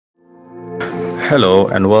Hello,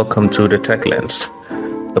 and welcome to The Tech Lens,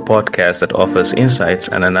 the podcast that offers insights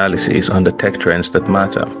and analysis on the tech trends that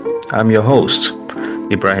matter. I'm your host,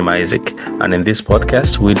 Ibrahim Isaac, and in this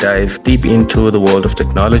podcast, we dive deep into the world of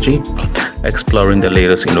technology, exploring the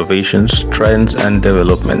latest innovations, trends, and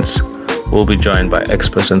developments. We'll be joined by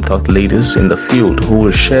experts and thought leaders in the field who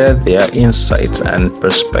will share their insights and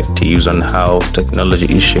perspectives on how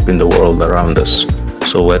technology is shaping the world around us.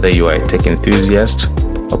 So, whether you are a tech enthusiast,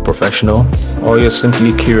 a professional, or you're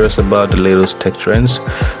simply curious about the latest tech trends,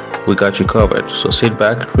 we got you covered. So sit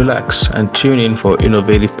back, relax, and tune in for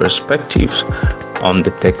innovative perspectives on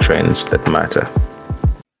the tech trends that matter.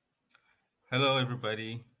 Hello,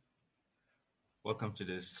 everybody. Welcome to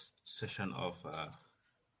this session of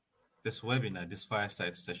this webinar, this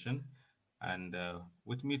fireside session. And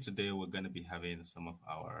with me today, we're going to be having some of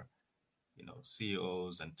our,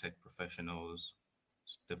 CEOs and tech professionals,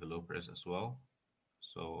 developers as well.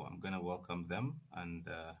 So I'm going to welcome them. And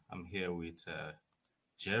I'm here with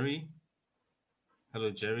Jerry. Hello,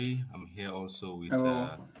 Jerry. I'm here also with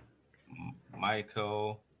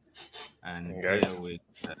Michael and Hey, here with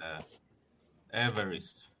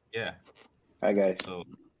Everest. Yeah. Hi guys. So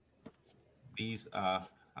these are,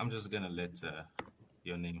 I'm just going to let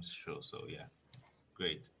your names show. So yeah,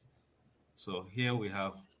 great. So here we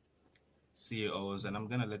have CEOs, and I'm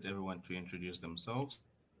going to let everyone to introduce themselves.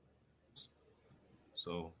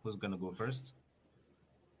 So who's going to go first?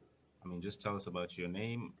 Just tell us about your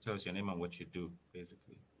name. Tell us your name and what you do,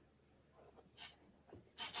 basically.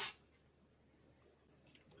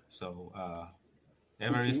 So,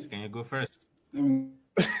 Everest, Can you go first?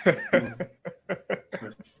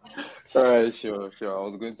 All right, sure. I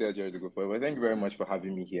was going to tell Jerry to go first, but thank you very much for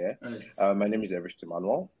having me here. Right. My name is Everest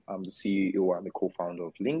Emmanuel. I'm the CEO and the co-founder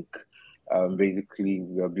of Link. Basically,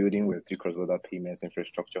 we are building Web3 cross-border payments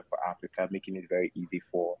infrastructure for Africa, making it very easy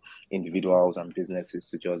for individuals and businesses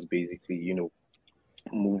to just basically,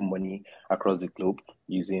 move money across the globe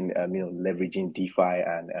using, leveraging DeFi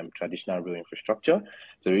and traditional real infrastructure.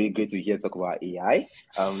 So really great to hear talk about AI.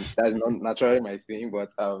 That's not naturally my thing,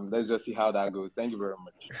 but let's just see how that goes. Thank you very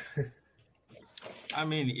much.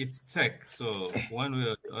 It's tech, so one way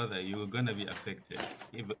or the other, you're going to be affected,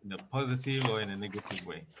 either in a positive or in a negative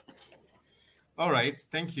way. All right,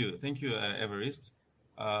 thank you, Everest.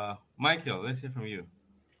 Michael, let's hear from you.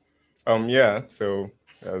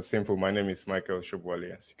 Simple. My name is Michael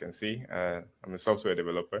Shobwale. As you can see, I'm a software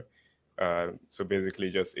developer. So basically,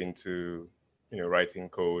 just into writing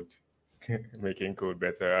code, making code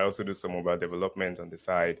better. I also do some mobile development on the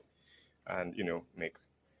side, and make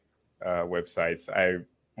websites. I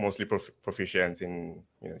mostly proficient in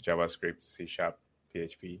JavaScript, C#,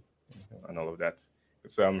 PHP, and all of that.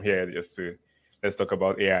 So I'm here just to let's talk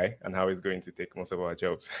about AI and how it's going to take most of our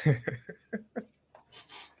jobs.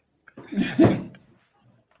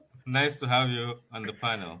 Nice to have you on the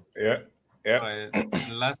panel. Yeah. All right.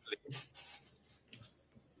 And lastly,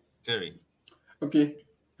 Jerry. Okay.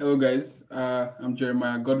 Hello, guys. I'm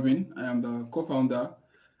Jeremiah Godwin. I am the co-founder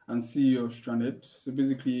and CEO of Stranded. So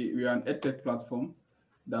basically, we are an edtech platform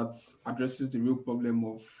that addresses the real problem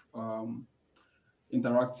of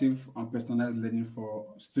interactive and personalized learning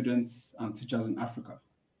for students and teachers in Africa.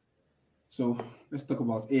 So let's talk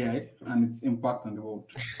about AI and its impact on the world.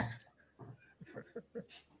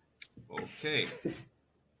 Okay.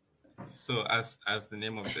 So as the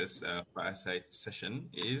name of this fireside session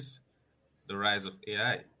is the rise of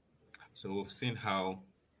AI. So we've seen how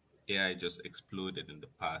AI just exploded in the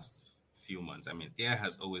past few months. AI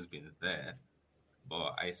has always been there,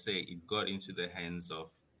 but I say it got into the hands of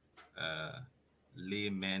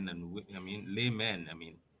laymen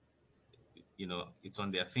it's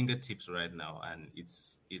on their fingertips right now, and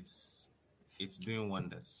it's doing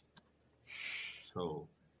wonders. So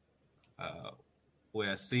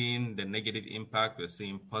we're seeing the negative impact, we're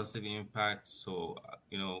seeing positive impact. So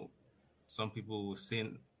some people have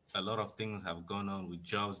seen a lot of things have gone on with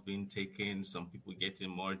jobs being taken, some people getting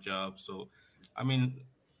more jobs. So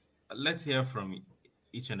let's hear from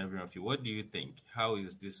each and every one of you. What do you think? How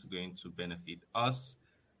is this going to benefit us?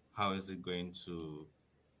 How is it going to,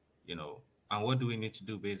 and what do we need to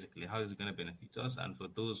do basically? How is it going to benefit us? And for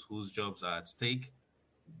those whose jobs are at stake,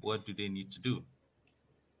 what do they need to do?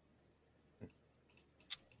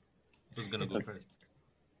 Who's going to go first?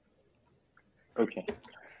 Okay.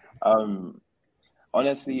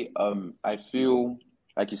 Honestly, I feel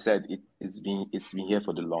like you said, it's been here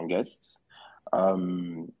for the longest.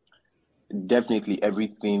 Definitely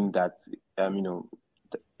everything that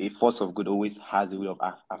a force of good always has a way of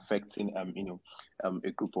affecting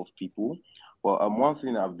a group of people. But one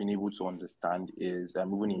thing I've been able to understand is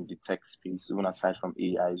even in the tech space, even aside from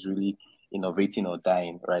AI, is really innovating or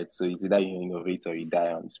dying, right? So it's either you innovate or you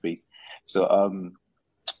die on space. So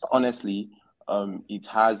honestly, it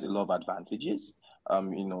has a lot of advantages.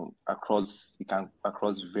 Across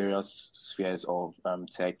various spheres of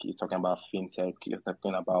tech. You're talking about fintech. You're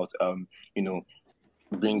talking about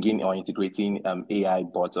bringing or integrating AI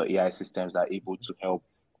bots or AI systems that are able to help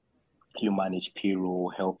you manage payroll,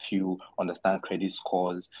 help you understand credit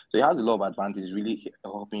scores. So it has a lot of advantages, really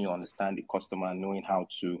helping you understand the customer and knowing how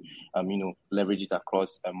to, leverage it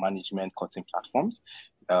across management cutting platforms.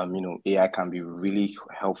 AI can be really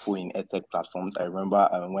helpful in edtech platforms. I remember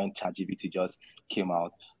when ChatGPT just came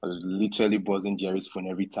out, I was literally buzzing Jerry's phone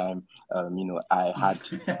every time, I had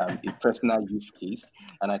a personal use case.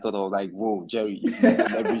 And I thought I was like, whoa, Jerry, if you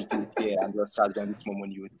leverage this here and just charge them this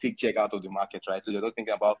moment, you would take check out of the market, right? So you're just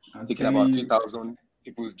thinking about taking about 3,000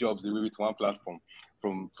 people's jobs away with one platform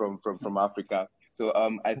from Africa. So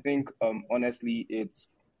I think honestly, it's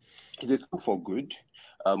a tool for good.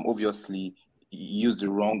 Obviously, used the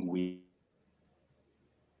wrong way,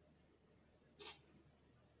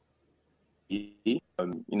 the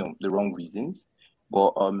wrong reasons,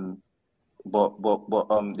 but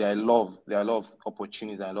there are a lot of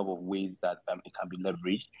opportunities and a lot of ways that it can be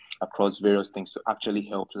leveraged across various things to actually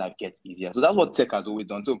help life get easier. So that's what tech has always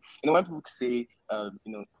done. So when people say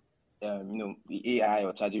the AI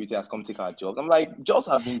or ChatGPT has come take our jobs, I'm like, jobs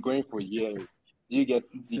have been going for years. You get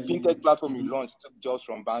the fintech platform you launched took jobs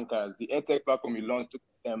from bankers. The edtech platform you launched took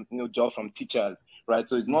jobs from teachers, right?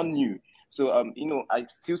 So it's not new. So I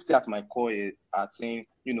still stay at my core at saying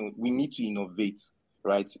we need to innovate,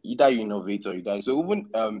 right? Either you innovate or you die. So even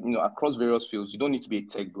across various fields, you don't need to be a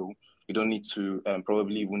tech bro. You don't need to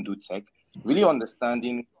probably even do tech. Really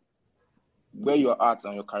understanding where you're at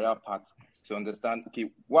on your career path to understand, okay,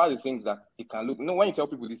 what are the things that it can look. When you tell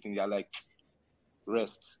people this thing, they're like,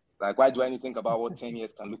 rest. Like, why do I think about what 10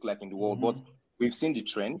 years can look like in the world? But we've seen the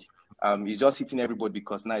trend. It's just hitting everybody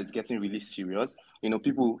because now it's getting really serious.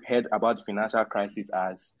 People heard about the financial crisis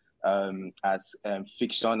as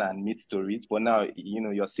fiction and myth stories, but now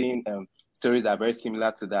you're seeing stories that are very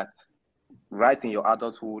similar to that right in your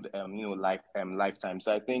adulthood, lifetime.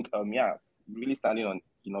 So I think really standing on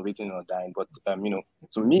innovating or dying. But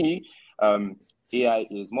to me, AI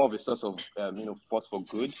is more of a source of force for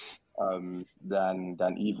good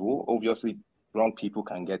than evil. Obviously, wrong people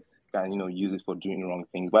can use it for doing wrong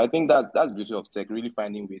things. But I think that's the beauty of tech, really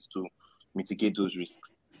finding ways to mitigate those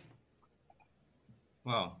risks.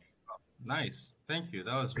 Wow, nice. Thank you.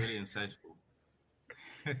 That was really insightful.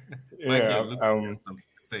 Yeah,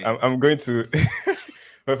 I'm going to.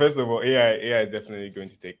 But first of all, AI is definitely going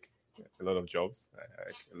to take a lot of jobs,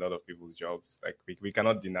 a lot of people's jobs. Like we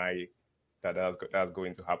cannot deny that's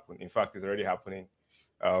going to happen. In fact, it's already happening.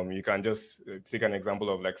 You can just take an example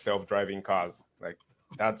of like self-driving cars. Like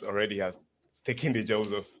that already has taken the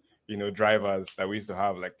jobs of drivers that we used to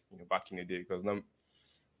have like back in the day, because many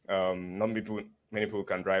people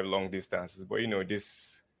can drive long distances, but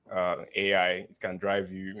this AI, it can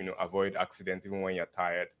drive you avoid accidents even when you're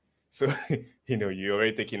tired. So you're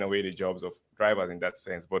already taking away the jobs of drivers in that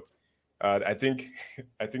sense. But I think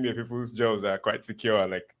the people's jobs are quite secure,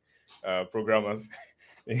 like programmers.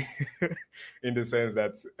 In the sense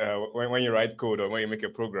that when you write code or when you make a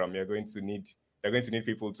program, you're going to need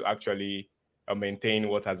people to actually maintain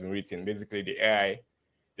what has been written. Basically, the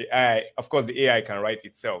AI, of course, the AI can write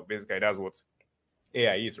itself. Basically, that's what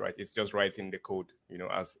AI is, right? It's just writing the code,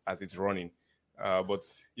 as it's running. But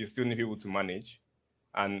you still need people to manage,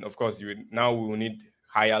 and of course, we will need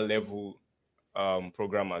higher level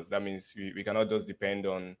programmers. That means we cannot just depend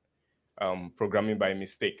on programming by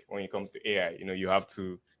mistake when it comes to AI. You have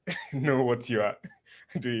to know what you are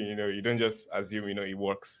doing. You don't just assume it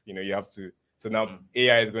works. You have to. So now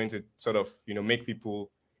AI is going to sort of make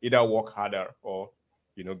people either work harder or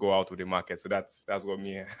go out to the market. So that's what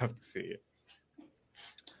I have to say.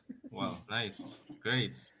 Wow, nice,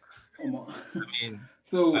 great.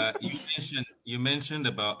 So you mentioned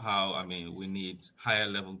about how we need higher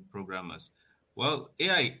level programmers. Well,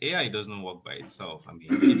 AI doesn't work by itself.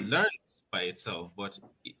 It learns by itself, but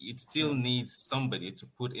it still needs somebody to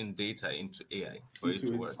put in data into AI for it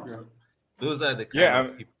to work. Yeah. Those are the kind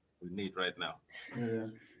of people we need right now.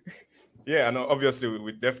 Yeah, and obviously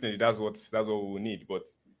we definitely that's what we need. But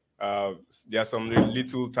there are some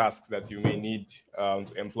little tasks that you may need to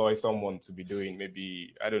employ someone to be doing.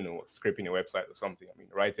 Maybe, I don't know, scraping a website or something.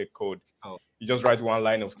 Write a code. You just write one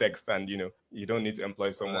line of text, and you don't need to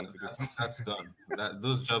employ someone to do something. That's gone.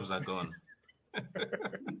 Those jobs are gone.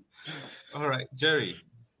 All right, Jerry.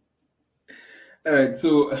 All right.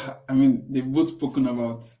 So they've both spoken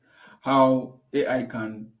about how AI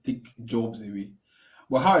can take jobs away,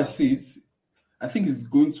 But how I see it, I think it's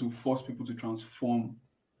going to force people to transform,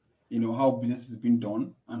 how business is being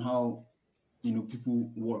done and how,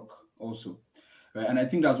 people work also. Right? And I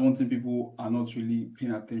think that's one thing people are not really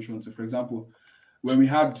paying attention to. For example, when we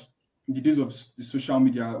had the days of the social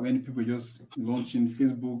media, when people were just launching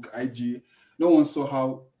Facebook, IG, no one saw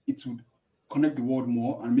how it would connect the world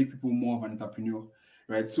more and make people more of an entrepreneur,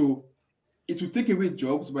 right? So it will take away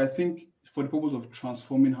jobs, but I think for the purpose of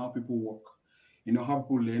transforming how people work, how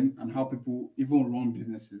people learn and how people even run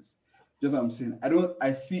businesses. Just what I'm saying,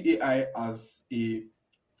 I see AI as a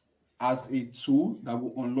tool that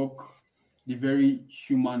will unlock the very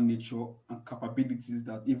human nature and capabilities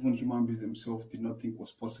that even human beings themselves did not think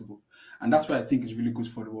was possible. And that's why I think it's really good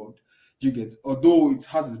for the world. You get, although it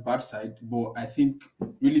has its bad side, but I think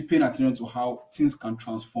really paying attention to how things can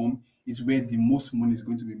transform is where the most money is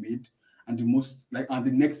going to be made, and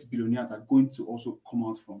the next billionaires are going to also come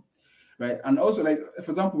out from, right? And also, like,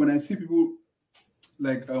 for example, when I see people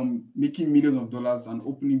like making millions of dollars and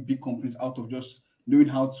opening big companies out of just knowing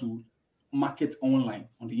how to market online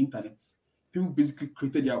on the internet, people basically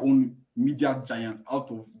created their own media giant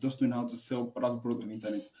out of just knowing how to sell other products on the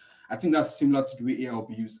internet. I think that's similar to the way AI will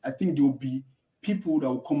be used. I think there will be people that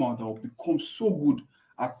will come out that will become so good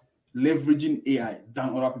at leveraging AI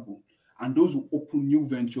than other people, and those will open new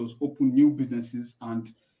ventures, open new businesses,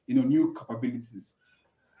 and new capabilities.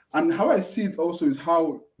 And how I see it also is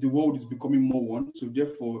how the world is becoming more one. So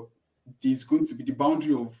therefore, there's going to be the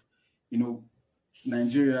boundary of,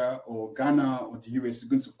 Nigeria or Ghana or the US is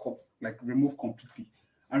going to remove completely.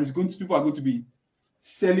 And people are going to be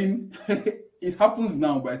selling. It happens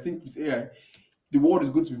now, but I think with AI, the world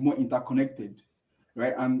is going to be more interconnected,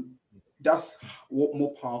 right? And that's what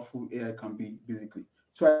more powerful AI can be, basically.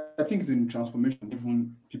 So I think it's in transformation,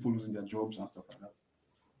 even people losing their jobs and stuff like that.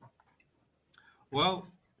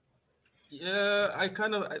 Well, yeah,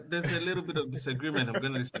 there's a little bit of disagreement. I'm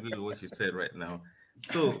going to disagree with what you said right now.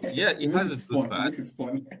 So yeah, it has its good parts.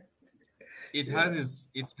 It has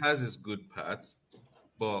its good parts,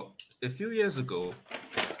 but a few years ago,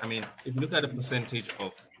 I mean, if you look at the percentage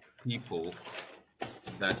of people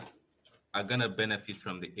that are gonna benefit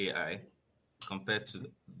from the AI compared to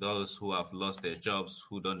those who have lost their jobs,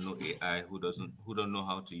 who don't know AI, who don't know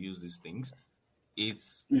how to use these things,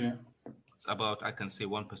 it's about, I can say,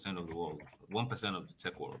 1% of the world, 1% of the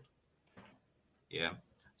tech world. Yeah.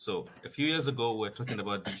 So a few years ago, we were talking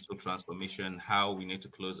about digital transformation, how we need to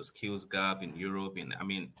close the skills gap in Europe.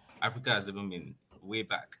 Africa has even been way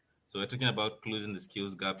back. So we're talking about closing the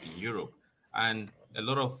skills gap in Europe. And a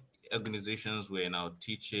lot of organizations were now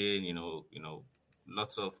teaching,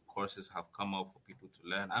 lots of courses have come up for people to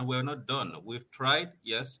learn. And we're not done. We've tried,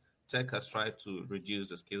 yes, tech has tried to reduce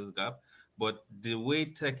the skills gap. But the way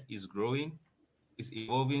tech is growing is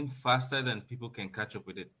evolving faster than people can catch up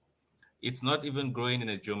with it. It's not even growing in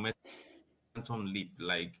a geometric leap.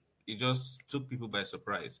 Like, it just took people by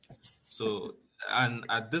surprise. So, and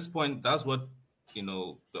at this point, that's what,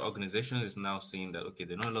 the organization is now saying, that, okay,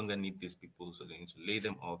 they no longer need these people. So they need to lay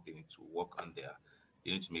them off. They need to work on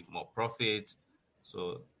they need to make more profit.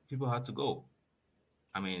 So people had to go.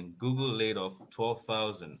 I mean, Google laid off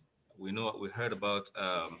 12,000. We heard about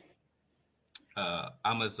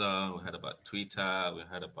Amazon, we heard about Twitter, we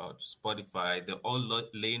heard about Spotify. They're all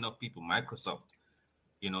laying off people. Microsoft,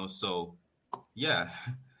 so yeah,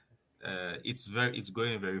 it's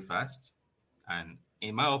growing very fast. And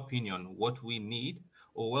in my opinion, what we need,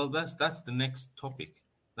 that's the next topic.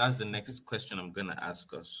 That's the next question I'm gonna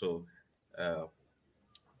ask us. So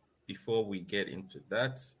before we get into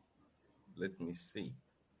that, let me see.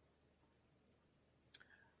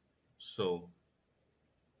 So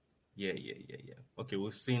yeah. Okay,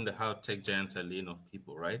 we've seen how tech giants are laying off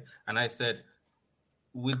people, right? And I said,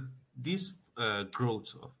 with this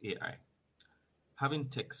growth of AI, having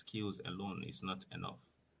tech skills alone is not enough,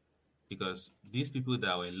 because these people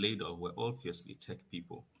that were laid off were obviously tech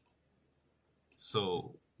people.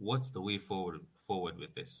 So what's the way forward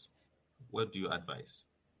with this? What do you advise?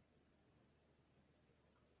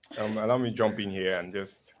 Allow me jump in here and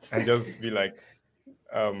just be like,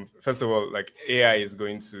 first of all, like, AI is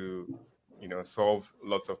going to, solve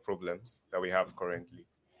lots of problems that we have currently.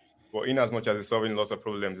 But in as much as it's solving lots of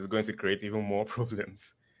problems, it's going to create even more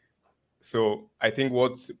problems. So I think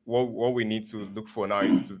what we need to look for now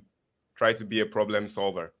is to try to be a problem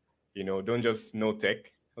solver. Don't just know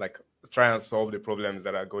tech, like, try and solve the problems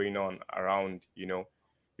that are going on around,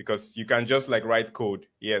 because you can just write code,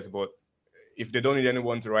 yes, but if they don't need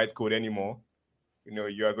anyone to write code anymore,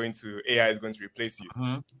 AI is going to replace you.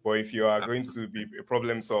 Mm-hmm. But if you are going to be a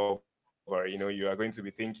problem solver, you are going to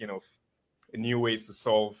be thinking of new ways to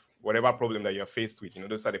solve whatever problem that you're faced with,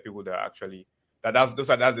 those are the people that are actually that's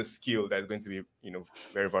the skill that is going to be,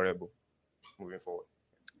 very valuable moving forward.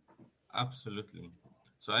 Absolutely.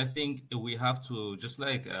 So I think we have to, just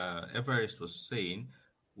like Everest was saying,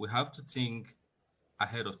 we have to think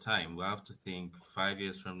ahead of time. We have to think 5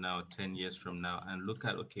 years from now, 10 years from now, and look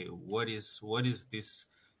at, okay, what is this,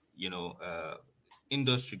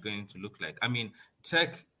 industry going to look like? I mean,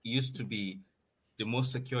 tech used to be the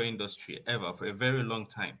most secure industry ever for a very long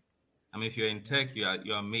time. I mean, if you're in tech, you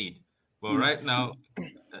are made. But right now,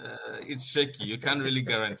 it's shaky. You can't really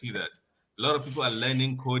guarantee that. A lot of people are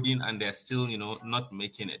learning coding and they're still, not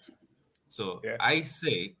making it. So yeah. I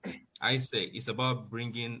say it's about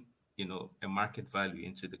bringing, a market value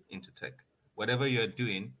into tech. Whatever you're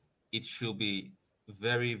doing, it should be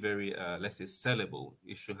very, very, let's say, sellable.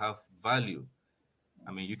 It should have value.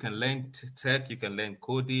 I mean, you can learn tech, you can learn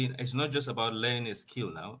coding. It's not just about learning a skill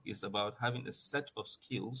now. It's about having a set of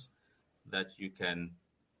skills that you can,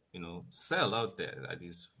 sell out there that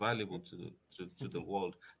is valuable to the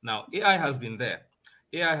world. Now, AI has been there.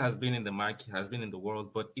 AI has been in the market, has been in the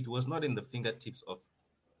world, but it was not in the fingertips of,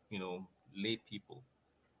 lay people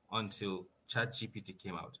until ChatGPT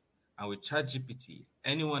came out. And with ChatGPT,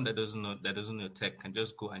 anyone that doesn't know tech can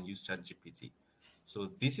just go and use ChatGPT. So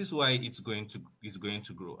this is why it's going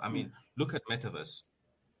to grow. I mean, look at Metaverse.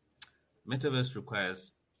 Metaverse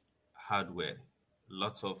requires hardware,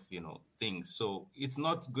 lots of things. So it's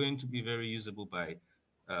not going to be very usable by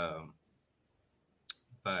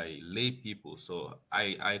lay people. So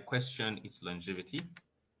I question its longevity.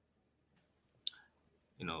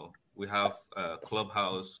 We have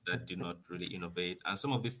Clubhouse that did not really innovate, and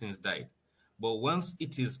some of these things died. But once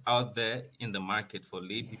it is out there in the market for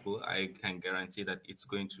lay people, I can guarantee that it's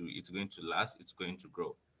going to last, it's going to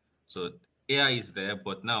grow. So AI is there,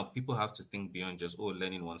 but now people have to think beyond just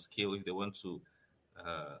learning one skill. If they want to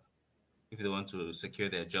secure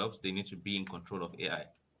their jobs, they need to be in control of AI,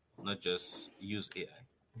 not just use AI.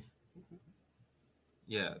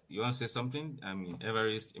 Yeah, you want to say something? I mean,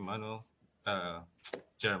 Everest, Emmanuel,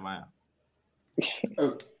 Jeremiah.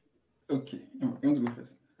 Okay, I'm going to go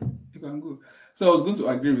first. You can go. So I was going to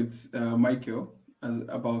agree with Michael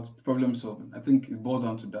about problem solving. I think it boils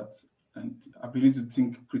down to that and ability to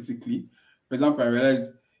think critically. For example, I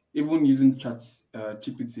realized even using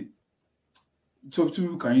ChatGPT, two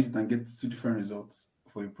people can use it and get two different results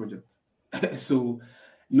for a project. So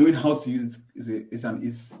knowing how to use it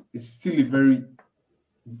is still a very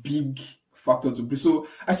big factor to play. So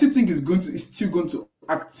I still think it's still going to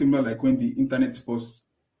act similar like when the internet first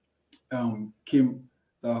came,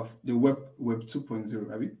 the web 2.0,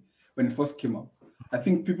 right? When it first came out. I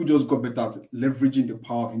think people just got better at leveraging the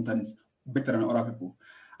power of internet better than other people.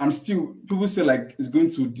 And still, people say like it's going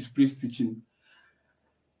to displace teaching.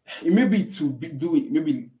 It may be to do it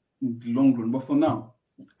maybe in the long run, but for now,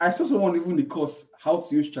 I saw someone even the course how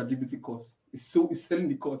to use ChatGPT course. It's selling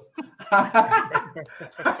the course.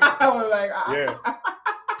 I was like,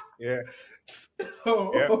 yeah.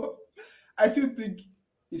 So yeah. I still think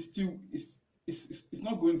it's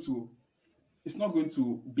not going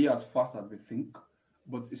to be as fast as we think,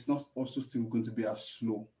 but it's not also still going to be as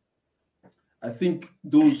slow. I think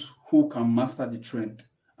those who can master the trend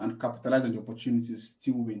and capitalize on the opportunities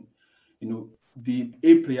still win. The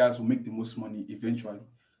A players will make the most money eventually.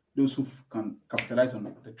 Those who can capitalize on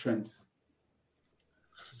the trends.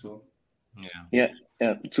 So, yeah.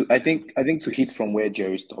 I think to hit from where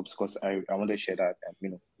Jerry stops, because I want to share that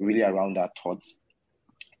really around that thought.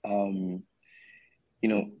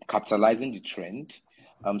 Capitalizing the trend.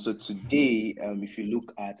 So today, if you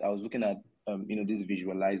look at, I was looking at this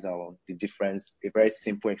visualizer, the difference, a very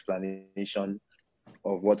simple explanation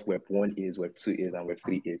of what Web 1 is, Web 2 is, and Web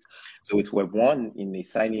 3 is. So with Web 1, in a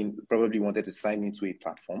sign-in, probably wanted to sign into a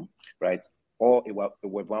platform, right? Or a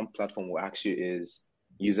Web 1 platform will actually is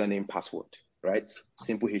username, password, right?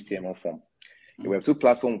 Simple HTML form. A Web 2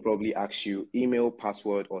 platform will probably ask you email,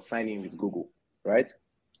 password, or sign in with Google, right?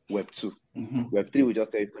 Web 2. Mm-hmm. Web 3 will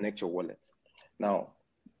just say connect your wallet. Now,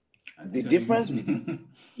 the difference between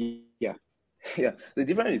the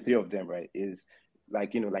difference with three of them, right, is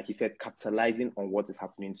like he said, capitalizing on what is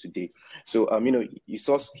happening today. So you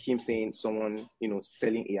saw him saying someone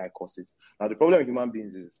selling AI courses. Now the problem with human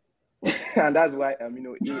beings is, and that's why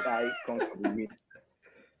AI comes from the win.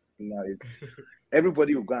 Now is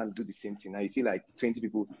everybody will go and do the same thing. Now you see like 20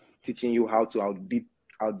 people teaching you how to outbid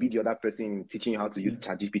the other person teaching you how to use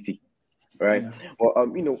ChatGPT, right? Yeah. But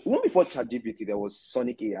even before ChatGPT, there was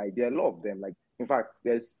Sonic AI. There are a lot of them. Like in fact,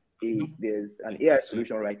 there's an AI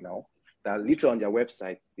solution right now that literally on their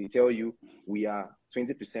website they tell you we are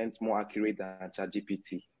 20% more accurate than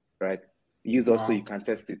ChatGPT, right? use us so you can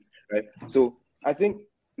test it, right? So I think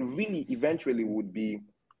really eventually would be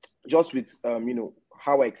just with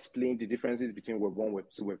how I explained the differences between Web 1, Web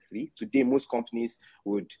 2, Web 3. Today, most companies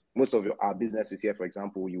most of our businesses here, for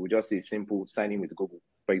example, you would just say simple sign in with Google.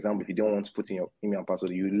 For example, if you don't want to put in your email and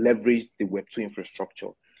password, you leverage the Web 2 infrastructure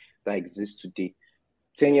that exists today.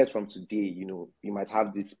 10 years from today, you might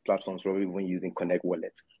have these platforms probably even using Connect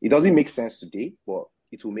Wallet. It doesn't make sense today, but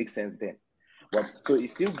it will make sense then. But so it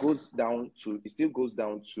still goes down to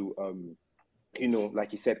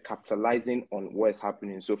like you said, capitalizing on what is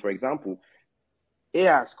happening. So, for example,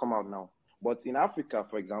 AI has come out now, but in Africa,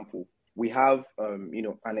 for example, we have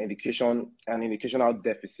an educational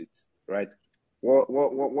deficit, right? What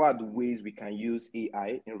are the ways we can use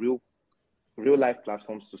AI in real life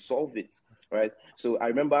platforms to solve it, right? So I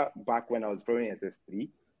remember back when I was probably in SS3,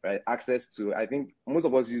 right? Access to, I think most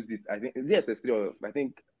of us used it. I think it's SS3 or I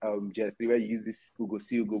think JS3 where you use this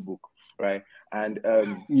Google book, right? And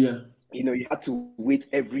you had to wait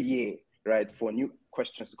every year, right, for new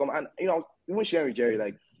questions to come. And even sharing with Jerry,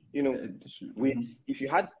 like, if you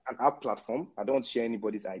had an app platform, I don't share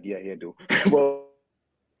anybody's idea here though, but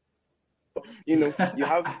you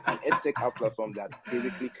have an edtech app platform that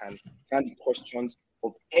basically can scan the questions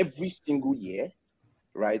of every single year,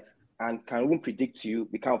 right, and can even predict to you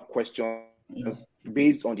the kind of questions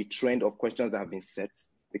based on the trend of questions that have been set,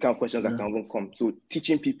 the kind of questions that can even come. So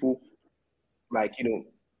teaching people, like,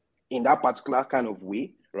 in that particular kind of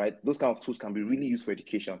way, right? Those kind of tools can be really used for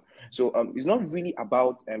education. So it's not really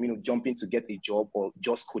about jumping to get a job or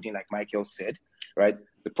just coding, like Michael said, right?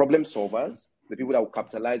 The problem solvers, the people that will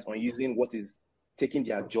capitalize on using what is taking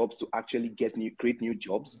their jobs to actually create new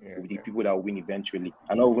jobs, will be the people that will win eventually,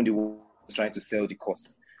 and not even the ones trying to sell the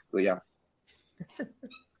course. So yeah.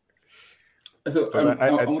 So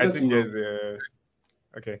I think there's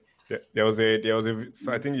there was a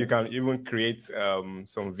so I think you can even create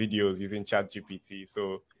some videos using ChatGPT.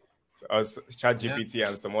 So as ChatGPT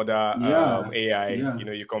and some other AI,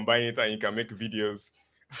 you combine it and you can make videos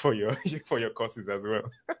for your courses as well.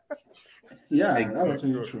 That's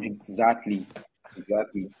actually true. Exactly.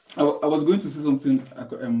 I was going to say something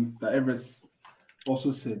that Everest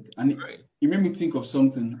also said, and it made me think of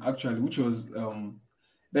something actually, which was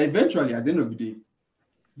that eventually, at the end of the day,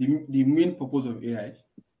 the main purpose of AI,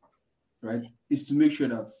 right, is to make sure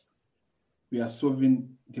that we are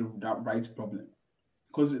solving that right problem.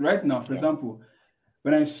 Because right now, for example,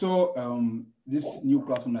 when I saw this new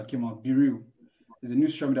platform that came out, BeReal, there's a new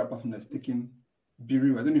social media platform that's taking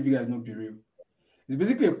BeReal. I don't know if you guys know BeReal. It's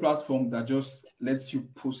basically a platform that just lets you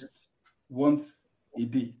post once a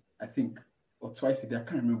day, I think, or twice a day. I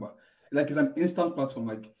can't remember. Like, it's an instant platform.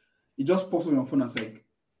 Like, it just pops on your phone and says, like,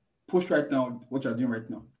 post right now what you're doing right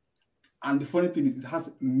now. And the funny thing is, it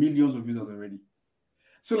has millions of users already.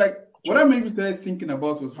 So, like, what I made me start thinking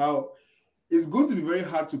about was how it's going to be very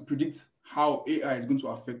hard to predict how AI is going to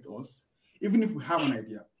affect us, even if we have an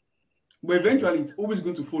idea. But eventually, it's always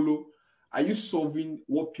going to follow, are you solving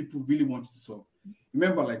what people really want to solve?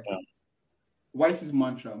 Remember, like, Wise's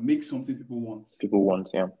mantra, make something people want.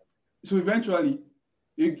 So eventually,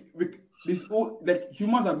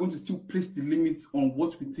 humans are going to still place the limits on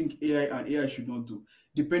what we think AI and AI should not do,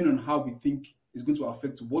 depending on how we think it's going to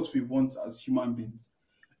affect what we want as human beings.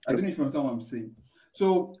 I don't know if you understand what I'm saying.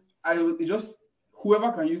 So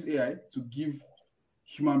whoever can use AI to give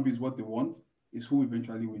human beings what they want is who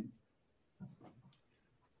eventually wins.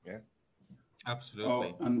 Yeah,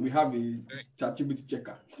 absolutely. And we have a ChatGPT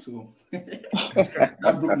checker, so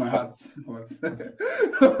that broke my heart.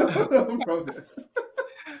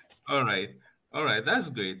 All right, that's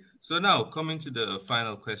great. So now, coming to the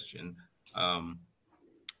final question,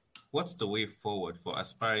 what's the way forward for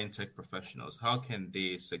aspiring tech professionals? How can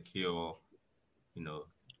they secure,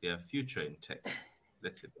 their future in tech?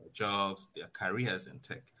 Let's say their jobs, their careers in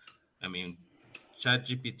tech. I mean,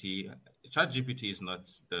 ChatGPT is not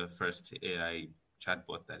the first AI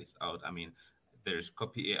chatbot that is out. I mean, there's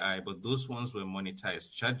Copy AI, but those ones were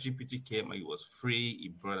monetized. ChatGPT came, it was free.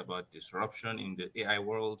 It brought about disruption in the AI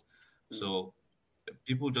world. So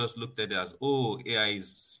people just looked at it as, AI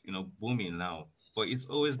is, booming now, but it's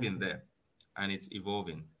always been there and it's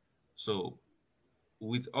evolving. So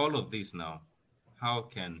with all of this now, how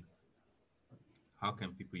can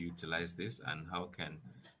people utilize this, and how can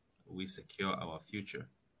we secure our future?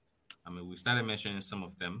 I mean, we started mentioning some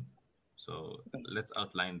of them, so let's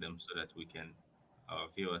outline them so that our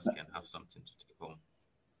viewers can have something to take home.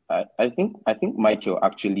 I think Michael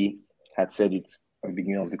actually had said it at the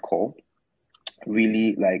beginning of the call.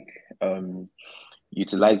 Really, like,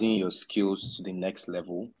 utilizing your skills to the next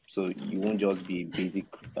level. So you won't just be a basic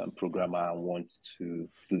programmer and want to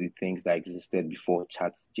do the things that existed before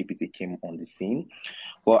ChatGPT came on the scene.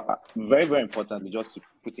 But very, very importantly, just to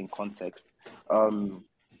put in context,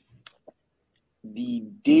 the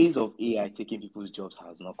days of AI taking people's jobs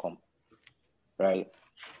has not come, right?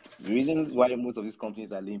 The reason why most of these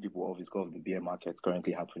companies are laying people off is because of the bear market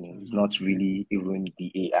currently happening. It's not really even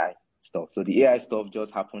the AI stuff. So the AI stuff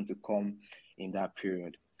just happened to come in that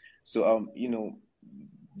period. So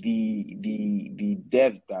the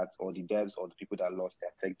devs or the people that lost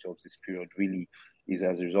their tech jobs this period really is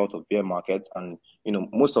as a result of bear markets, and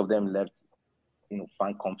most of them left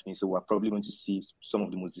fine companies. So we're probably going to see some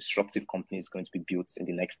of the most disruptive companies going to be built in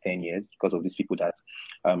the next 10 years because of these people that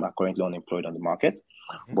are currently unemployed on the market.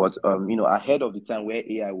 Mm-hmm. But ahead of the time where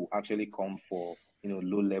AI will actually come for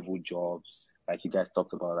low-level jobs, like you guys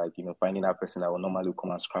talked about, like finding that person that will normally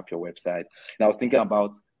come and scrap your website. And I was thinking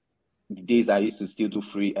about the days I used to still do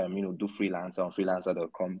do freelancer on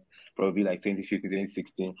freelancer.com, probably like 2015,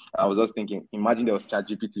 2016. I was just thinking, imagine there was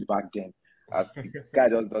ChatGPT back then. As the guy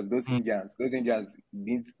just does those Indians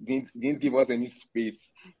didn't give us any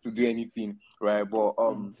space to do anything, right? But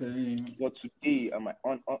today,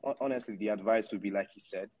 honestly, the advice would be, like he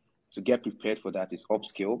said, to get prepared for that is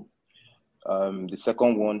upskill. The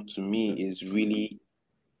second one to me is really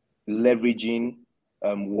leveraging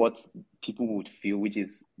what people would feel, which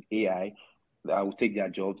is AI that will take their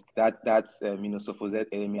jobs. That's supposed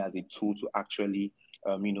enemy as a tool to actually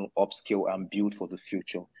upskill and build for the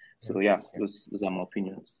future. So yeah, those are my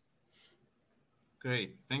opinions.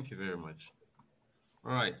 Great, thank you very much.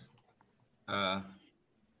 All right,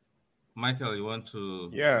 Michael, you want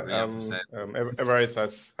to? Everest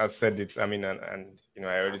has said it. I mean, and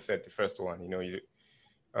I already said the first one.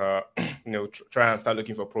 Try and start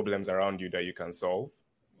looking for problems around you that you can solve.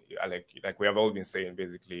 Like we have all been saying,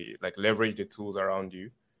 basically, like leverage the tools around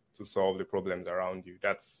you to solve the problems around you.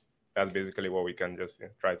 That's basically what we can just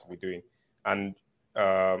try to be doing. And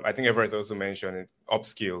I think Everest also mentioned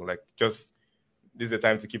upskill. Like, just this is the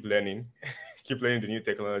time to keep learning, keep learning the new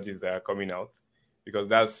technologies that are coming out, because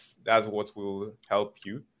that's what will help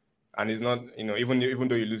you. And it's not, even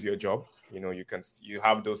though you lose your job, you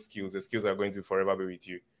have those skills. The skills are going to forever be with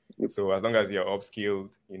you. So as long as you're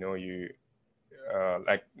upskilled,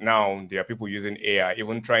 like now there are people using AI,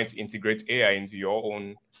 even trying to integrate AI into your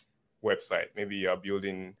own website. Maybe you are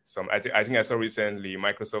building some. I think I saw recently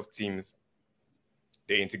Microsoft Teams.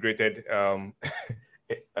 They integrated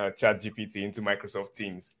ChatGPT into Microsoft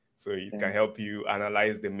Teams, so it can help you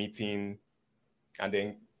analyze the meeting and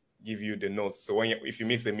then give you the notes. So if you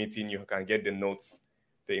miss a meeting, you can get the notes,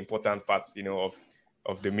 the important parts,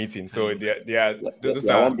 of the meeting. So those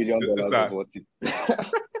are $1 billion worth it.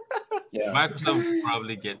 Microsoft will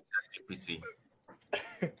probably get ChatGPT.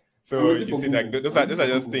 So you see, like those are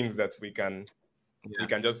just things that we can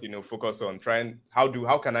just focus on.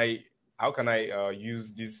 How can I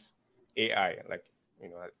use this AI, like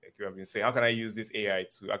you have been saying, how can I use this AI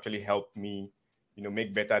to actually help me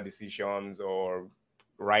make better decisions or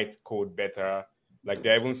write code better? Like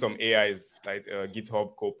there are even some AIs like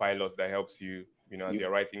GitHub Copilot that helps you as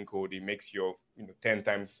you're writing code. It makes you 10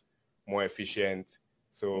 times more efficient.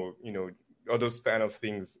 So all those kind of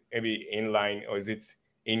things, maybe inline, or is it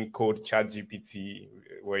in code ChatGPT,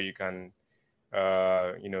 where you can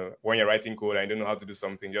when you're writing code and you don't know how to do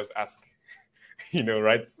something, just ask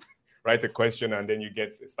write a question and then you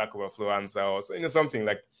get a Stack Overflow answer, or something.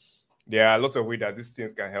 Like there are lots of ways that these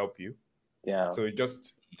things can help you. So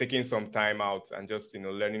just taking some time out and just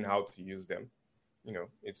learning how to use them,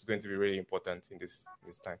 it's going to be really important in this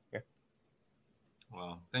time.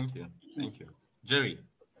 Wow, thank you Jerry.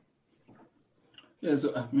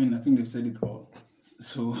 So I think they've said it all.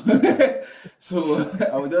 So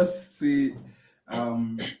I would just say,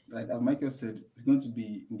 like as Michael said, it's going to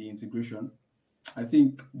be in the integration. I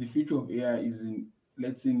think the future of AI is in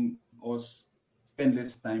letting us spend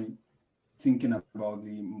less time thinking about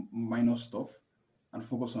the minor stuff and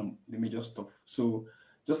focus on the major stuff. So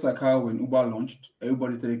just like how when Uber launched,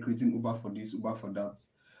 everybody started creating Uber for this, Uber for that.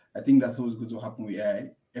 I think that's what's going to happen with AI.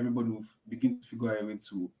 Everybody will begin to figure out a way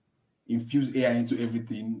to infuse AI into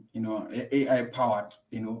everything, AI powered,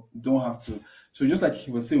 don't have to. So just like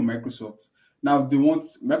he was saying with Microsoft, now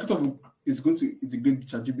Microsoft is going to integrate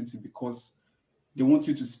ChatGPT because they want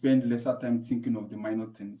you to spend lesser time thinking of the minor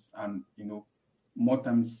things and, more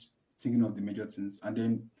times thinking of the major things. And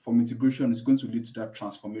then from integration, it's going to lead to that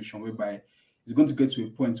transformation whereby it's going to get to a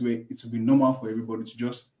point where it will be normal for everybody to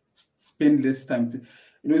just spend less time.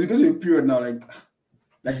 It's going to be a period now,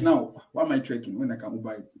 like now, why am I trekking when I can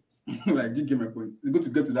Uber it? Like, you get my point. It's good to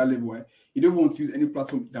get to that level where you don't want to use any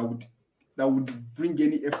platform that would bring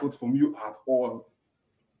any effort from you at all.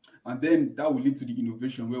 And then that will lead to the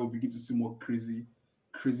innovation where we'll begin to see more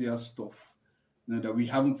crazier stuff, that we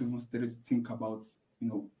haven't even started to think about,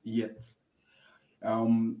 yet.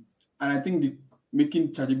 And I think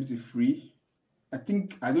making ChatGPT free, I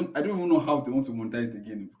don't even know how they want to monetize it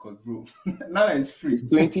again, because bro, now that it's free. It's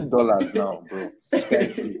 $20 now, bro.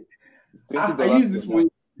 I use this money.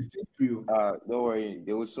 It's still free. Don't worry.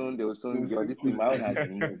 They will soon. Your this thing, my own has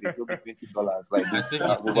been moved. They will be $20. Like I think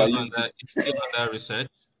it's still under research.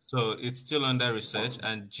 So it's still under research,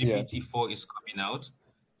 and GPT-4 is coming out.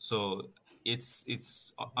 So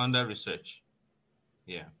it's under research.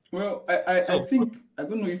 Yeah. Well, I think, I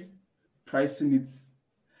don't know if pricing it,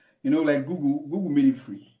 like Google made it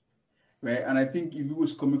free, right? And I think if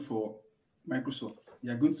Google's coming for Microsoft,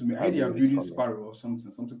 you're going to make, I think are building Sparrow or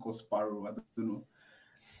something called Sparrow. I don't know.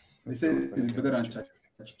 They say it's better than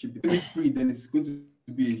ChatGPT. If it's free, then it's going to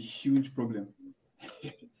be a huge problem.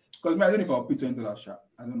 Because I don't know if I'll pay $20 shot.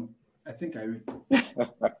 I don't know. I think I will.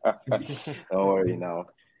 Don't worry now.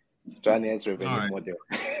 Trying to answer revenue model.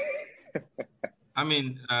 I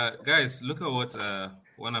mean, guys, look at what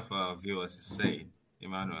one of our viewers is saying.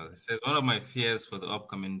 Emmanuel, it says, one of my fears for the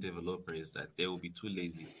upcoming developer is that they will be too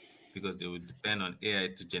lazy because they will depend on AI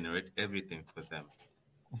to generate everything for them.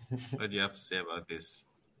 What do you have to say about this?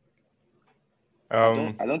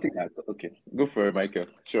 I don't think that. Okay, go for it, Michael.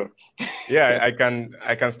 Sure. Yeah, I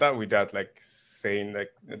can start with that, like saying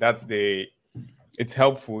like it's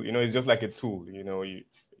helpful. It's just like a tool. You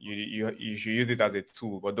should use it as a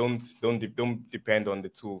tool, but don't depend on the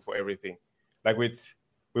tool for everything. Like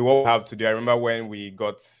we all have today. I remember when we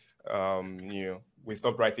got we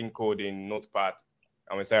stopped writing code in Notepad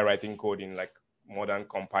and we started writing code in like modern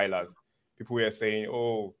compilers. People were saying,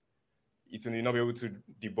 "Oh, you'll not be able to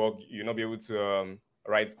debug. You'll not be able to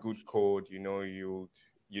write good code. You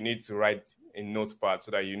need to write in Notepad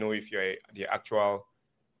so that if you're the actual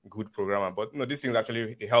good programmer." But these things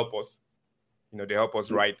actually they help us. They help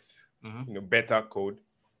us write better code,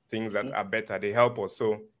 things that are better. They help us.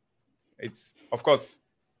 So it's, of course,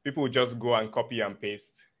 people just go and copy and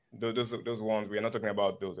paste. Those ones, we're not talking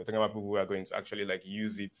about those. We're talking about people who are going to actually like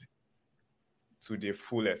use it to the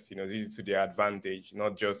fullest, use it to their advantage,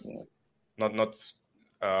 not just not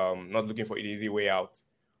looking for an easy way out.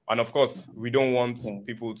 And of course, we don't want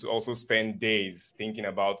people to also spend days thinking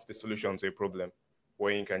about the solution to a problem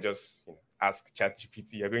where you can just ask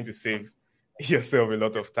ChatGPT. You're going to save yourself a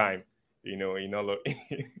lot of time, in all of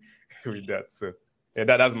with that. So yeah,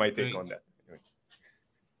 that's my take on that.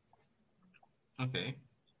 Okay.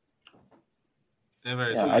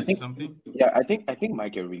 I think something. Yeah, I think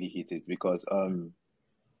Michael really hit it because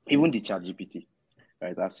even the ChatGPT,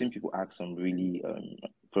 right? I've seen people ask some really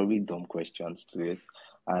probably dumb questions to it,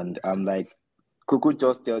 and I'm like, Coco,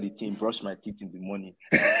 just tell the team, brush my teeth in the morning.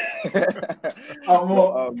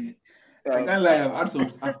 I can't lie.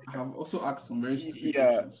 I've also asked some very stupid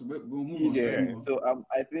questions. So we'll move on. So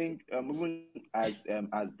I think even as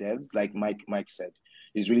devs, like Mike said,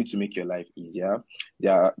 is really to make your life easier.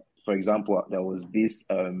 For example, there was this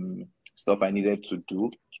stuff I needed to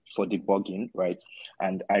do for debugging, right?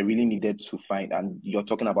 And I really needed to find. And you're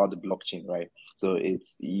talking about the blockchain, right? So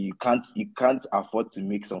it's you can't afford to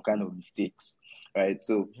make some kind of mistakes, right?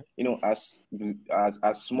 So as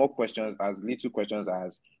small questions, as little questions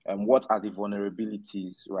as what are the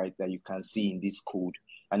vulnerabilities, right, that you can see in this code,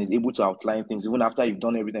 and is able to outline things even after you've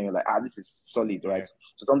done everything. You're like, this is solid, right?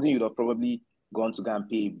 So something you'd have probably gone to go and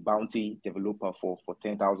pay a bounty developer for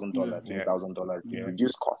 $10,000, $20,000 to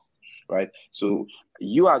reduce cost, right? So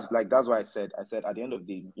that's why I said at the end of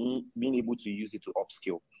the day, being able to use it to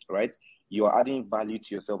upskill, right? You're adding value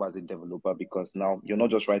to yourself as a developer because now you're not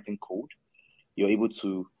just writing code. You're able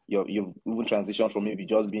to, you've even transitioned from maybe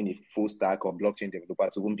just being a full stack or blockchain developer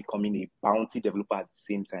to even becoming a bounty developer at the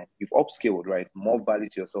same time. You've upskilled, right? More value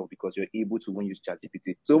to yourself because you're able to even use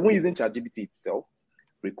ChatGPT. So when using ChatGPT itself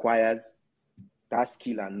requires that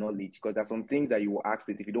skill and knowledge, because there's some things that you will ask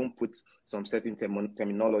it. If you don't put some certain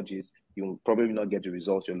terminologies, you will probably not get the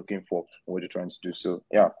results you're looking for or what you're trying to do. So,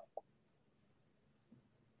 yeah.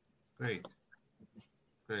 Great.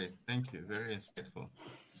 Thank you. Very insightful.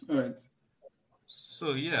 All right.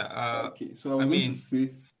 So, yeah. Okay. So I mean, to say...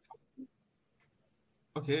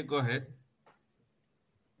 Okay, go ahead.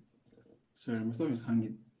 Sorry, my stuff is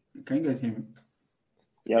hanging. Can you guys hear me?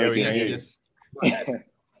 Yeah, we can hear you. Yes.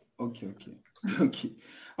 Okay.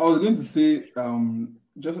 I was going to say,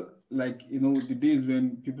 just like, the days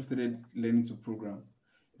when people started learning to program,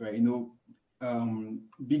 right?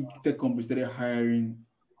 Big tech companies started hiring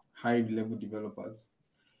high-level developers.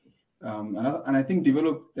 And I think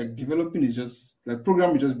developing is just like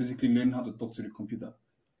programming is just basically learning how to talk to the computer.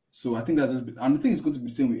 So I think and I think it's going to be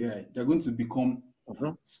the same with AI. They're going to become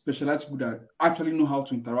specialized people that actually know how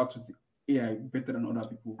to interact with AI better than other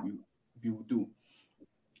people will do.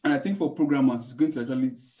 And I think for programmers, it's going to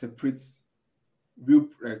actually separate real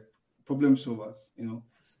problem solvers,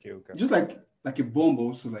 Skill gap. just like a bomb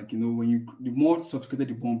also, like, when the more sophisticated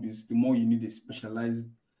the bomb is, the more you need a specialized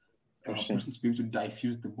person to be able to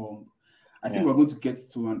diffuse the bomb. I think we're going to get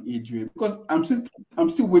to an age where, because I'm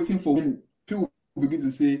still waiting for when people begin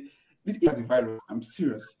to say this is a virus. I'm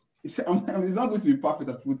serious. It's not going to be perfect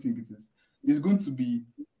as people think it is. It's going to be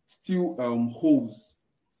still holes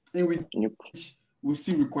in which we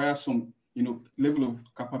still require some level of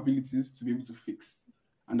capabilities to be able to fix.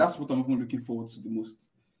 And that's what I'm even looking forward to the most.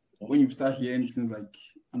 When you start hearing things like,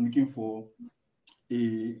 I'm looking for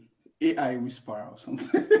a AI whisperer or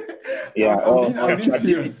something. Yeah, I'm being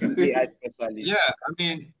serious. AI specialist. Yeah,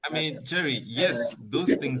 I mean, Jerry, yes,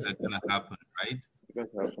 those things are gonna happen, right?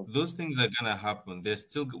 Those things are gonna happen.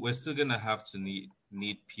 We're still gonna have to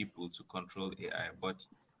need people to control AI, but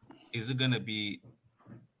is it gonna be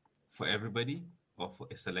for everybody or for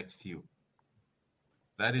a select few?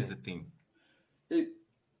 That is the thing.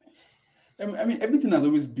 I mean, everything has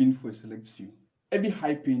always been for a select few. Every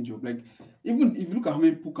high-paying job, like even if you look at how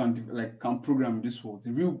many people can program in this world,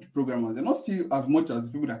 the real programmers, they're not still as much as the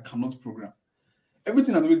people that cannot program.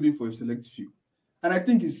 Everything has always been for a select few, and I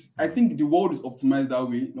think the world is optimized that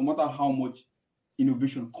way. No matter how much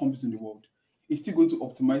innovation comes in the world, it's still going to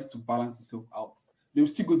optimize to balance itself out.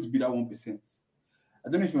 There's still going to be that 1%. I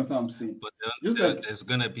don't know if you understand what I'm saying. But There's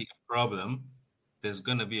gonna be a problem. There's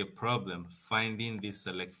gonna be a problem finding this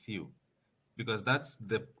select few, because that's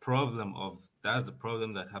the problem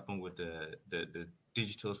that happened with the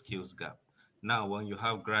digital skills gap. Now, when you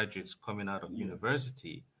have graduates coming out of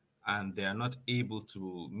university and they are not able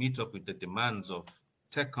to meet up with the demands of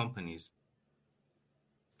tech companies,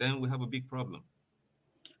 then we have a big problem.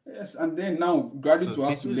 Yes, and then now graduates will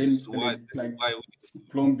have to learn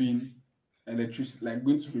plumbing, electricity, like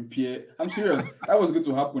going to repair. I'm serious. That was going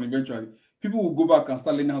to happen eventually. People will go back and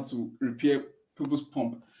start learning how to repair people's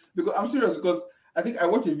pump. Because I'm serious, because I think I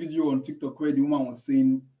watched a video on TikTok where the woman was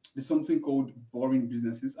saying there's something called boring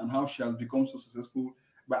businesses and how she has become so successful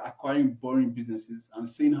by acquiring boring businesses, and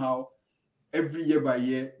saying how every year by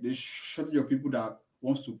year there's shortage of people that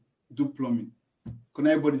wants to do plumbing.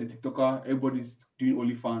 Because everybody's a TikToker, everybody's doing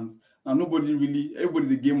OnlyFans. Now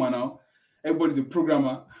everybody's a gamer now, everybody's a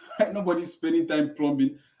programmer, nobody's spending time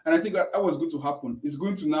plumbing. And I think that was going to happen. It's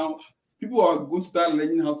going to now, people are going to start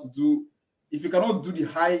learning how to do, if you cannot do the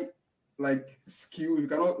high skill, if you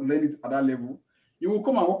cannot learn it at that level, you will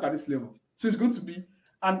come and work at this level. So it's going to be,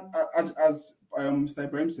 and as Mr.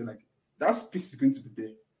 Ibrahim said, that space is going to be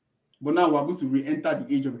there. But now we're going to re-enter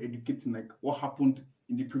the age of educating, like what happened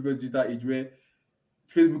in the previous digital age where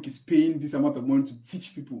Facebook is paying this amount of money to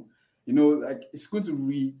teach people. It's going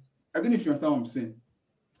to I don't know if you understand what I'm saying.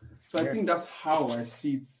 So I think that's how I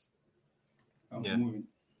see it moving.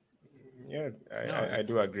 Yeah, I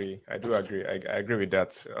do agree. I agree with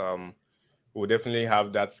that. We'll definitely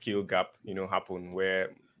have that skill gap, happen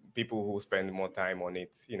where people who spend more time on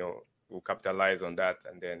it, will capitalize on that,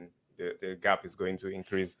 and then the gap is going to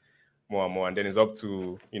increase more and more. And then it's up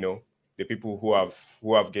to, the people who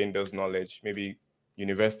have gained this knowledge, maybe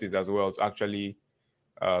universities as well, to actually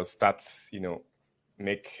start,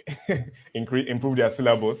 improve their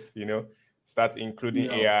syllabus, start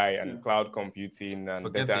including AI and cloud computing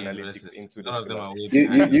and data analytics into the syllabus.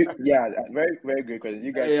 Very, very great question.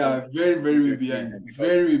 You guys very, very behind.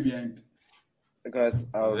 Very behind. Because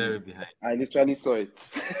very behind. I literally saw it.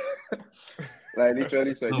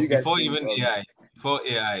 You guys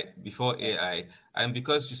before AI, and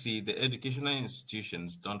because you see the educational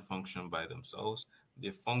institutions don't function by themselves, they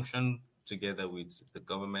function together with the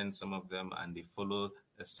government, some of them, and they follow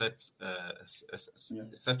a set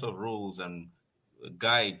of rules and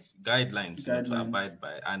guidelines to abide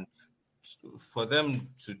by. And for them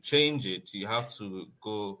to change it, you have to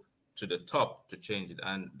go to the top to change it.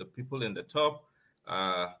 And the people in the top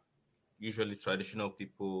are usually traditional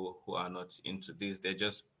people who are not into this. They're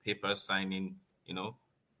just paper signing,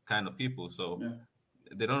 kind of people. So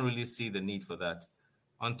they don't really see the need for that.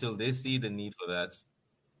 Until they see the need for that,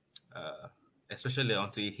 especially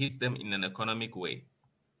until it hits them in an economic way,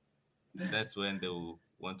 that's when they will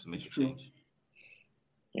want to make a change.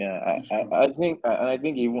 Yeah, I think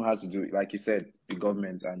it even has to do, like you said, the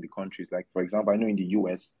government and the countries. Like, for example, I know in the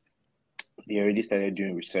US, they already started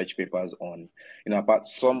doing research papers on, apart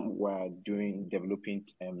some were developing,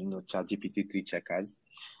 ChatGPT 3 checkers,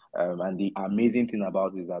 And the amazing thing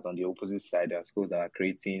about it is that on the opposite side, there are schools that are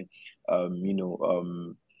creating,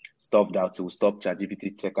 stuff that will stop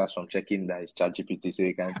ChatGPT checkers from checking that it's ChatGPT, so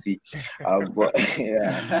you can see. But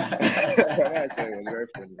yeah, it was very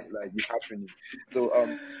funny, like it's happening. So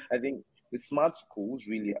I think the smart schools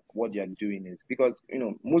really what they are doing is because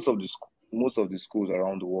most of the schools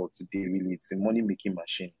around the world today really it's a money making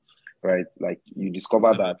machine, right? Like you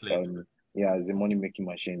discover that yeah, it's a money making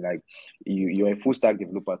machine. Like you're a full stack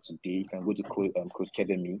developer today, you can go to Code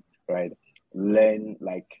Academy, right? Learn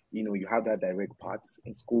like you have that direct path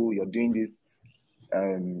in school. You're doing this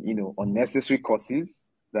unnecessary courses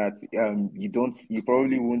that you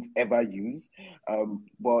probably won't ever use,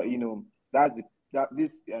 but that's the that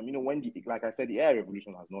this when like I said, the AI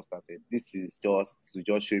revolution has not started. This is just to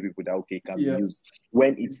just show people that okay, it can be used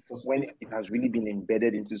when it has really been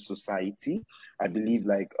embedded into society. I believe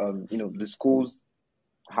like the schools,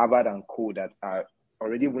 Harvard and co that are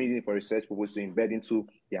already waiting for research purpose to embed into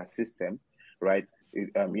their system, right?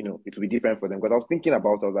 It will be different for them. Because I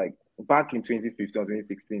was like, back in 2015 or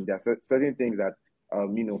 2016, there are certain things that,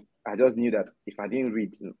 I just knew that if I didn't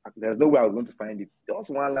read, there's no way I was going to find it. Just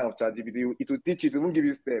one line of ChatGPT, it will teach you, it won't give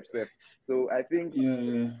you steps. So I think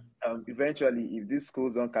eventually, if these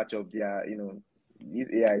schools don't catch up, these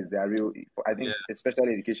AI is their real, I think,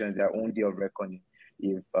 especially education is their own day of reckoning.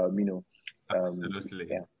 If, absolutely.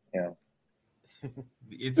 Yeah.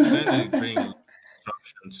 It's going to bring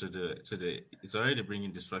disruption to the it's already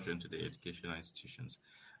bringing disruption to the educational institutions.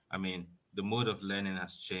 I mean, the mode of learning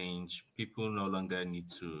has changed. People no longer need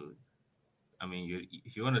to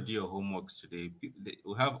if you want to do your homeworks today,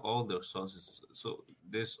 we have all the resources. So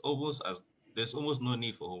there's almost no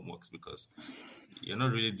need for homeworks because you're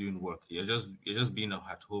not really doing work. You're just being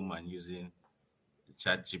at home and using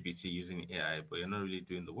ChatGPT, using AI, but you're not really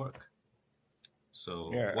doing the work.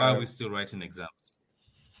 So why are we still writing exams?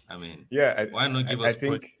 I mean, why not give us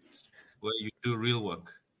projects where you do real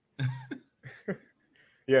work?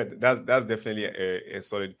 Yeah, that's definitely a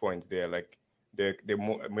solid point there. Like the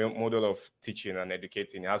model of teaching and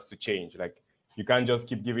educating has to change. Like you can't just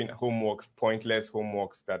keep giving pointless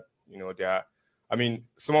homeworks that they are. I mean,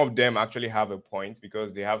 some of them actually have a point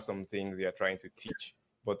because they have some things they are trying to teach.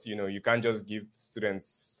 But you can't just give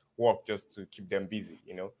students work just to keep them busy.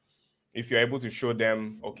 If you're able to show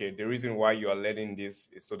them, okay, the reason why you are learning this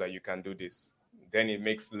is so that you can do this, then it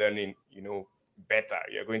makes learning, better.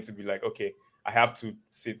 You're going to be like, okay, I have to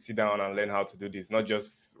sit down and learn how to do this, not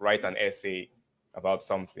just write an essay about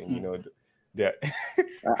something, I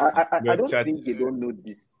don't think they don't know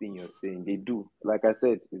this thing you're saying. They do. Like I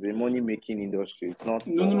said, it's a money making industry. It's not.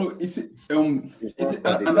 No. And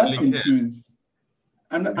that thing too is,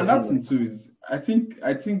 and that thing too is, I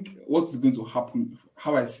think what's going to happen,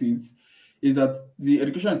 how I see it, is that the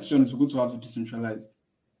education institution is going to have to decentralized.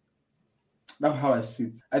 That's how I see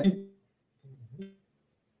it. I think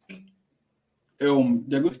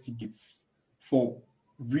they're going to get for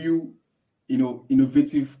real,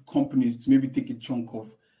 innovative companies to maybe take a chunk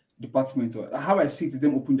of department. Or how I see it is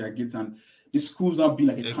them open their gates and the schools now being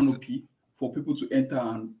like a canopy for people to enter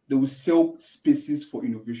and they will sell spaces for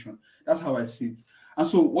innovation. That's how I see it. And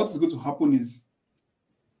so what is going to happen is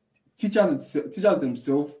teachers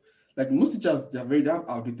themselves, like most teachers, they have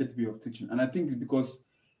outdated way of teaching. And I think it's because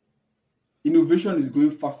innovation is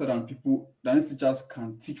going faster than these teachers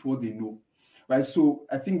can teach what they know. Right. So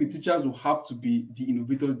I think the teachers will have to be the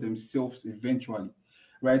innovators themselves eventually.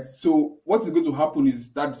 Right. So what is going to happen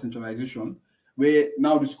is that decentralization, where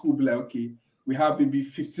now the school will be like, okay, we have maybe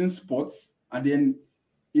 15 spots, and then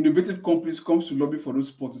innovative companies comes to lobby for those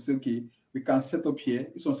spots to say, okay, we can set up here.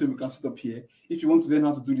 This one say we can set up here. If you want to learn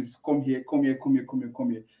how to do this, come here.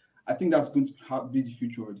 I think that's going to be the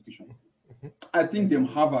future of education. I think them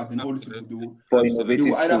Harvard and all these people they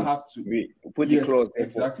will either have to put it across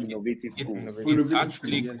exactly innovative schools. It's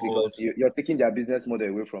actually because you're taking their business model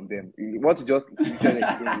away from them. What you just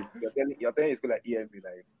you're telling school like EMB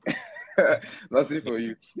like nothing for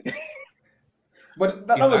you. But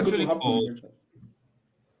that's actually called.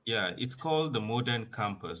 Yeah, it's called the modern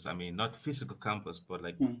campus. I mean, not physical campus, but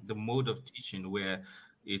like the mode of teaching where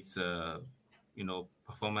it's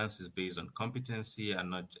performance is based on competency and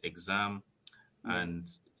not exam. And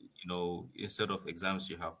instead of exams,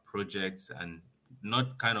 you have projects, and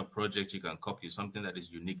not kind of project you can copy, something that is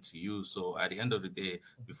unique to you. So at the end of the day,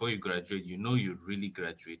 before you graduate, you really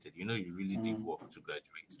graduated. You really did work to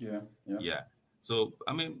graduate. Yeah. So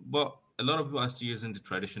I mean, but a lot of people are still using the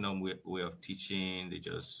traditional way of teaching. They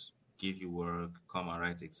just give you work, come and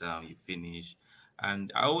write exam, you finish.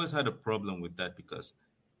 And I always had a problem with that because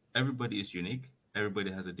everybody is unique.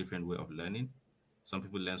 Everybody has a different way of learning. Some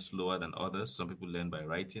people learn slower than others. Some people learn by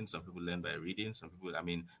writing. Some people learn by reading. Some people, I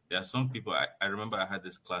mean, there are some people, I remember I had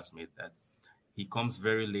this classmate that he comes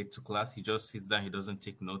very late to class. He just sits down. He doesn't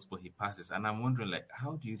take notes, but he passes. And I'm wondering, like,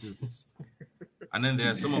 how do you do this? And then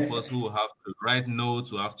there are some of us who have to write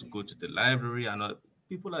notes, who have to go to the library, and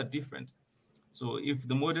people are different. So if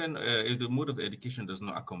the mode of education does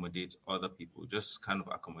not accommodate other people, just kind of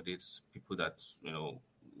accommodates people that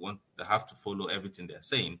that have to follow everything they're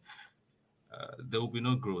saying, there will be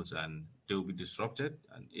no growth and they will be disrupted.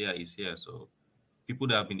 And AI is here, so people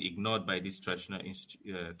that have been ignored by this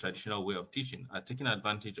traditional way of teaching are taking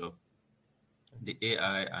advantage of the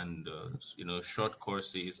AI and short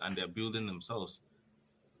courses, and they're building themselves.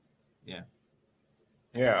 Yeah.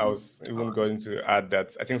 Yeah, I was even going to add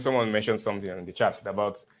that I think someone mentioned something in the chat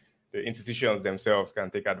about the institutions themselves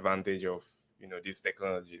can take advantage of these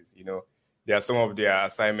technologies. There are some of their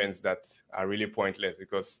assignments that are really pointless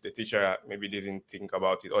because the teacher maybe didn't think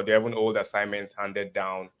about it, or they have an old assignments handed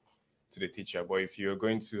down to the teacher. But if you're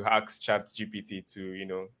going to ask ChatGPT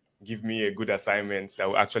to give me a good assignment that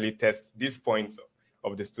will actually test these points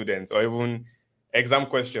of the students, or even exam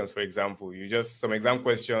questions, for example, some exam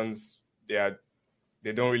questions,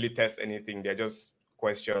 they don't really test anything. They're just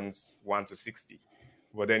questions 1 to 60.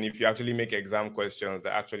 But then if you actually make exam questions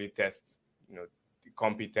that actually test, the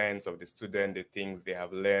competence of the student, the things they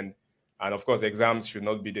have learned. And of course, exams should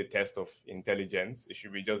not be the test of intelligence. It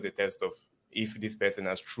should be just the test of if this person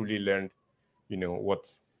has truly learned, what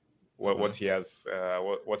he has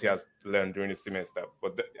learned during the semester.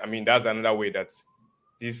 But that's another way that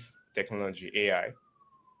this technology, AI,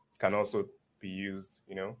 can also be used,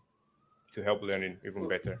 to help learning even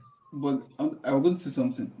better. But I was going to say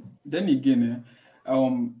something. Then again,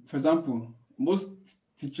 for example, most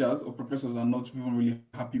teachers or professors are not even really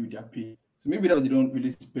happy with their pay. So maybe that they don't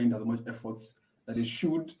really spend as much effort that they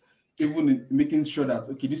should, even in making sure that,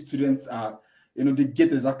 okay, these students are, they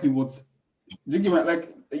get exactly what they give.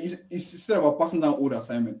 Like you said about passing down old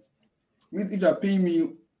assignments. I mean, if you're paying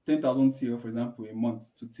me 10,000 TL, for example, a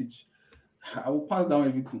month to teach, I will pass down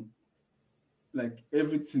everything. Like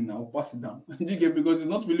everything, I'll pass it down. Because it's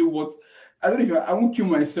not really what I won't kill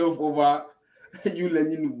myself over you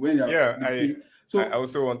learning when you're. Yeah, I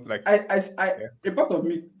also want a part of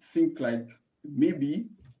me think like maybe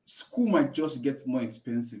school might just get more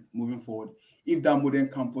expensive moving forward if that modern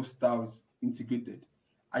campus style is integrated.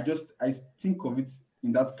 I think of it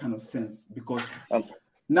in that kind of sense because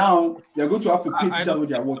now they're going to have to pay teachers with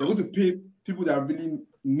their work. They're going to pay people that really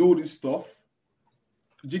know this stuff.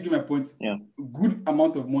 Do you get my point? Yeah. Good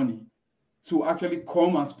amount of money to actually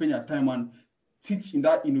come and spend your time and teach in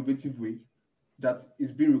that innovative way that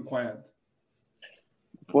is being required.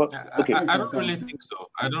 Well, okay. I don't really think so.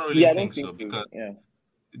 I don't really think so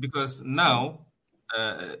because now,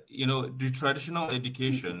 the traditional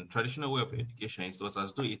way of education was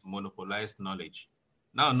as though it monopolized knowledge.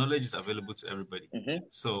 Now knowledge is available to everybody. Mm-hmm.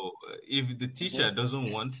 So if the teacher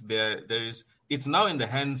doesn't want, it's now in the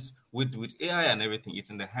hands with AI and everything. It's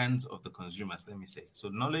in the hands of the consumers. Let me say. So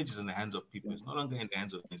knowledge is in the hands of people. It's no longer in the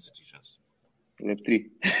hands of institutions. Web3.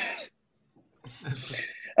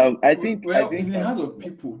 I think it's in the hands of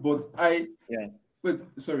people, but Wait,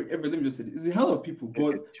 sorry, let me just say this. It's in the hands of people,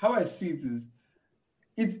 but how I see it is,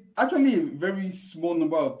 it's actually a very small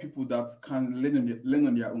number of people that can learn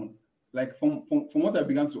on their own. Like from what I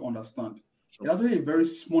began to understand, it's actually a very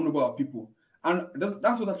small number of people, and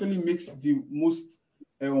that's what actually makes the most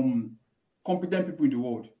competent people in the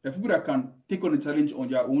world. The people that can take on a challenge on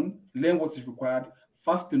their own, learn what is required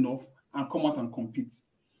fast enough, and come out and compete,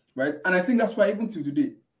 right? And I think that's why even till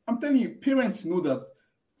today, I'm telling you, parents know that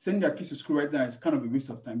sending their kids to school right now is kind of a waste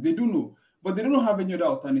of time. They do know, but they don't have any other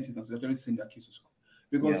alternatives than to actually send their kids to school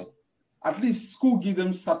because at least school gives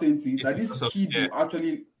them certainty that this kid will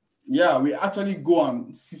actually. Yeah, we actually go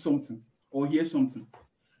and see something or hear something.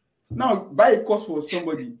 Now, buy a course for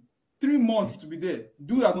somebody, 3 months to be there.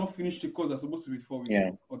 Do you have not finished the course that's supposed to be 4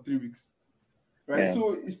 weeks or 3 weeks? Right? Yeah.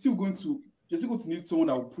 So you're still going to need someone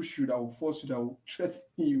that will push you, that will force you, that will threaten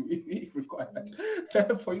you if required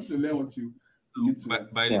for you to learn what you need to learn.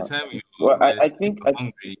 By the time I think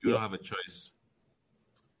hungry, you don't have a choice.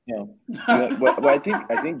 Yeah. But I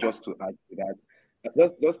think just to add to that,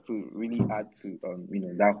 just to really add to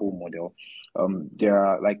that whole model, there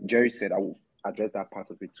are, like Jerry said, I will address that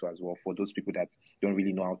part of it too as well for those people that don't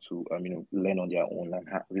really know how to learn on their own and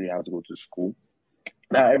really how to go to school.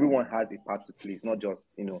 Now everyone has a part to play. It's not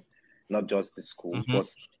just the schools, but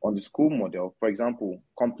on the school model, for example,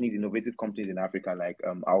 innovative companies in Africa like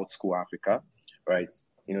OutSchool Africa, right?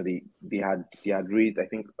 They had raised, I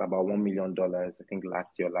think, about $1 million, I think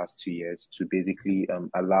last year or last 2 years, to basically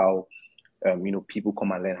allow people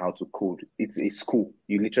come and learn how to code. It's a school.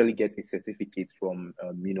 You literally get a certificate from,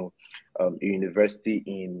 a university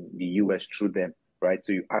in the US through them, right?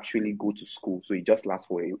 So you actually go to school. So it just lasts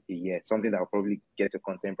for a year, something that will probably get your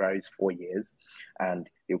contemporaries 4 years, and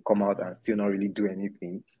they'll come out and still not really do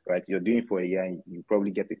anything, right? You're doing it for a year and you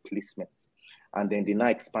probably get a placement. And then they now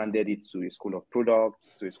expanded it to a school of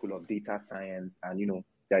products, to a school of data science, and,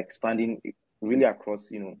 they're expanding it really across,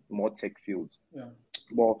 more tech fields. Yeah.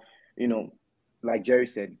 But, like Jerry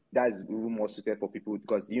said, that's more suited for people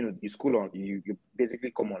because, you school you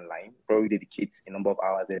basically come online, probably dedicate a number of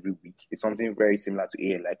hours every week. It's something very similar to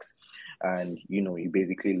ALX. And, you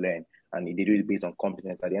basically learn, and they do it based on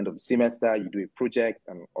competence. At the end of the semester, you do a project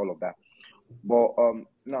and all of that. But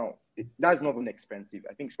now, that's not even expensive.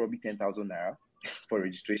 I think it's probably 10,000 naira for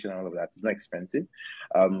registration and all of that. It's not expensive.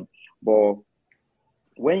 But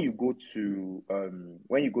when you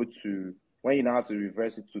now have to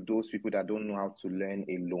reverse it to those people that don't know how to learn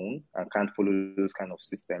alone and can't follow those kind of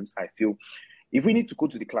systems, I feel if we need to go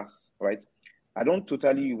to the class, right? I don't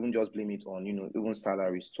totally even just blame it on, even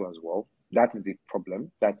salaries too as well. That is a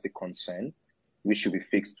problem. That's a concern which should be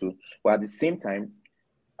fixed too. But at the same time,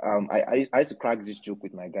 I used to crack this joke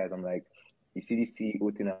with my guys. I'm like, you see this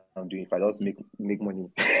CEO thing I'm doing, if I just make money,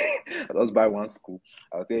 I just buy one school.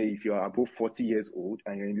 I'll tell you, if you're above 40 years old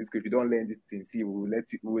and you're in this school, if you don't learn this thing, see, we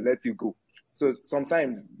will let you go. So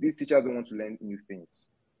sometimes these teachers don't want to learn new things,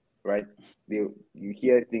 right? You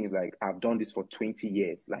hear things like, I've done this for 20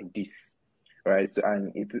 years, like this, right? So,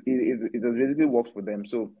 and it has basically worked for them.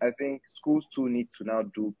 So I think schools too need to now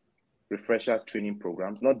do refresher training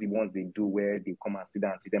programs, not the ones they do where they come and sit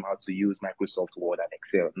down and teach them how to use Microsoft Word and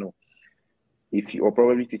Excel. No. If you're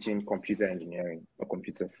probably teaching computer engineering or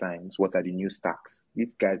computer science, what are the new stacks?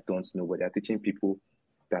 These guys don't know, but they're teaching people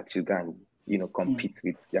that you can, compete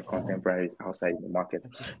with their contemporaries outside the market.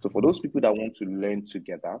 So for those people that want to learn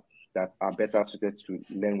together, that are better suited to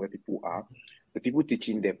learn where people are, the people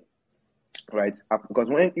teaching them, right? Because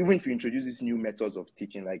even if you introduce these new methods of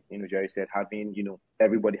teaching, like, Jerry said, having,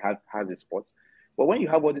 everybody has a spot. But when you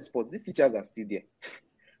have all these spots, these teachers are still there,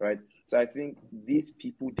 right? So I think these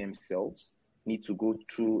people themselves need to go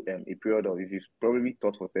through a period of, if you've probably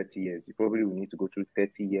taught for 30 years, you probably will need to go through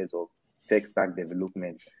 30 years of tech stack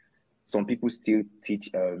development. Some people still teach,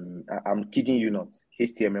 I'm kidding you not,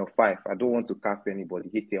 HTML5. I don't want to cast anybody,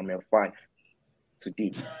 HTML5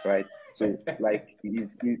 today, right? So, like,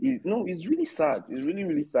 it's really sad. It's really,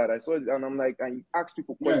 really sad. I saw it and I'm like, I ask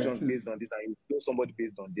people questions based on this, and you feel somebody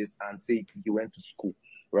based on this and say you went to school,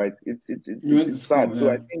 right? It's sad. So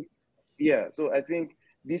I think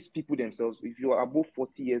these people themselves, if you are above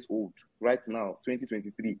 40 years old right now,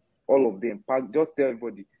 2023, all of them, just tell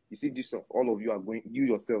everybody, you see this, all of you you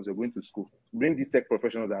yourselves are going to school. Bring these tech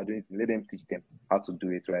professionals that are doing it, let them teach them how to do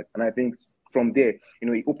it, right? And I think from there,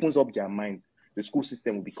 it opens up their mind. The school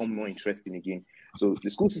system will become more interesting again. So the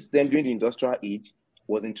school system during the industrial age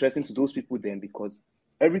was interesting to those people then because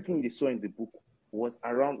everything they saw in the book was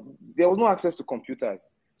around, there was no access to computers.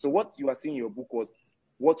 So what you are seeing in your book was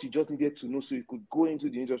what you just needed to know so you could go into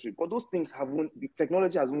the industry. But those things the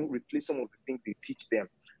technology hasn't replaced some of the things they teach them,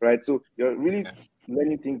 right? So you're really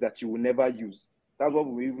learning things that you will never use. That's what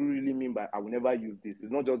we really mean by I will never use this.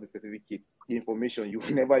 It's not just the certificate, the information, you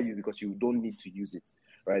will never use it because you don't need to use it,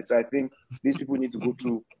 right? So I think these people need to go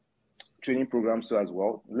through training programs too as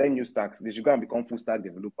well, learn new stacks. They should go and become full stack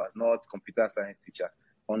developers, not computer science teacher.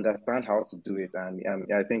 Understand how to do it, and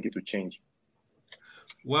I think it will change.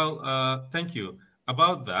 Well, thank you.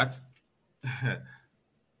 About that, I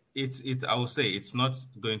will say it's not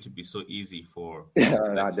going to be so easy for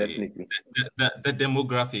definitely the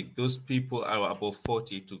demographic. Those people are above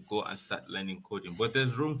 40 to go and start learning coding, but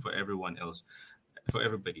there's room for everyone else, for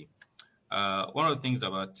everybody. One of the things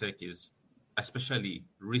about tech is, especially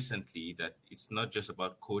recently, that it's not just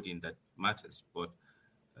about coding that matters, but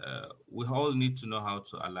we all need to know how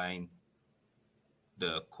to align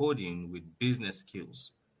the coding with business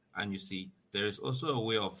skills. And you see, there is also a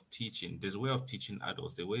way of teaching. There's a way of teaching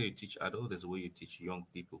adults. The way you teach adults, there's a way you teach young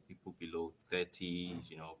people, people below 30,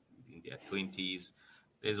 in their 20s.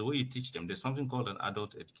 There's a way you teach them. There's something called an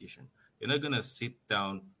adult education. You're not going to sit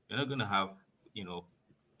down. You're not going to have,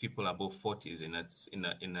 people above 40s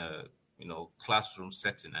in a classroom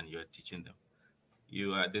setting and you're teaching them.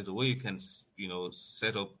 There's a way you can,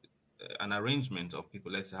 set up an arrangement of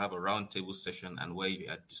people. Let's have a roundtable session and where you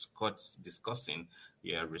are discussing,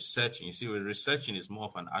 you are researching. You see, researching is more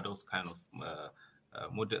of an adult kind of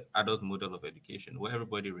adult model of education, where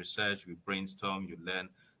everybody research, we brainstorm, you learn.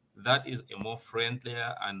 That is a more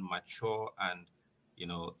friendlier and mature and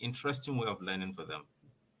interesting way of learning for them,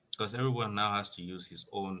 because everyone now has to use his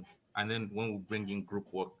own And then when we bring in group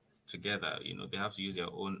work together, they have to use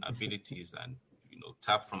their own abilities and,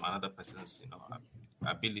 tap from another person's,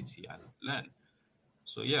 ability and learn.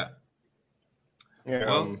 So, yeah. Yeah.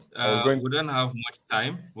 Well, I was going. we don't have much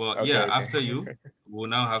time. Well, Okay. yeah, Okay. after you, we'll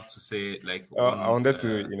now have to say like I one wanted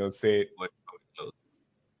to say. word before we close.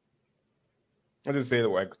 I'll just say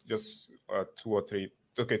like just 2 or 3.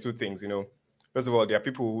 Okay, 2 things. First of all, there are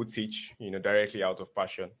people who teach, directly out of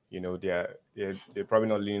passion. They're probably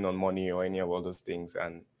not leaning on money or any of all those things.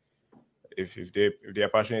 And if they are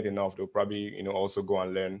passionate enough, they'll probably also go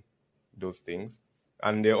and learn those things.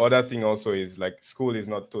 And the other thing also is like school is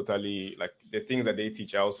not totally like the things that they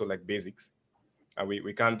teach are also like basics, and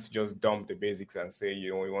we can't just dump the basics and say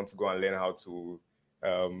we want to go and learn how to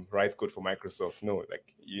write code for Microsoft. No,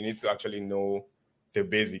 like you need to actually know the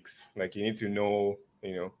basics. Like you need to know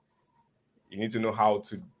how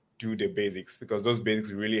to do the basics, because those basics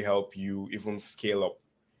really help you even scale up.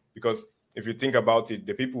 Because if you think about it,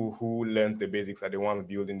 the people who learned the basics are the ones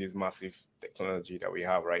building this massive technology that we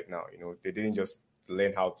have right now. They didn't just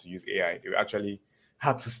learn how to use AI. They actually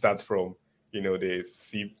had to start from, the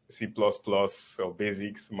C++ or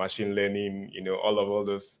basics, machine learning, all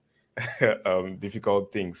those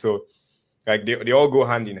difficult things. So like they all go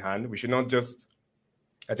hand in hand. We should not just,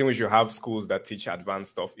 I think we should have schools that teach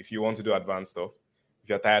advanced stuff. If you want to do advanced stuff, if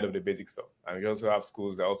you're tired of the basic stuff. And we also have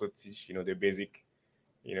schools that also teach, the basic,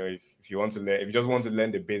 if you want to learn, if you just want to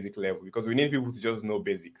learn the basic level, because we need people to just know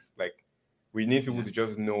basics. Like we need people to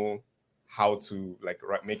just know how to like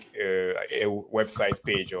make a website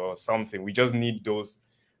page or something. We just need those.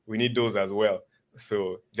 We need those as well.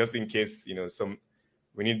 So just in case,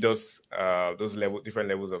 we need those different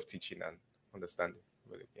levels of teaching and understanding.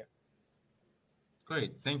 Really, yeah.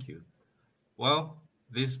 Great, thank you. Well,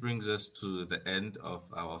 this brings us to the end of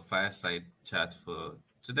our fireside chat for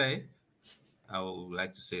today. I would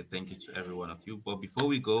like to say thank you to every one of you. But before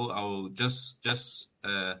we go, I will just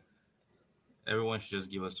everyone should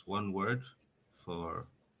just give us one word for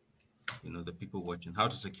the people watching, how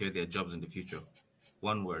to secure their jobs in the future.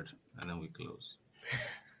 One word, and then we close.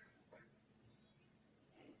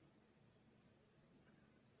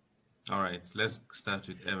 All right, let's start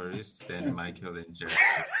with Everest, then Michael, then Jerry.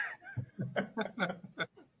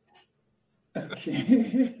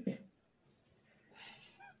 Okay.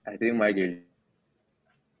 I think Michael.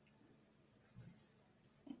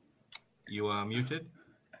 You are muted.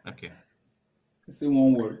 Okay. Say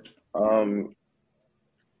one word.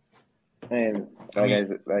 And like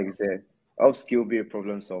I said, upskill, be a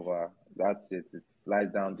problem solver. That's it. It lies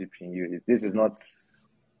down deep in you. This is not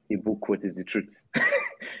a book quote, is the truth.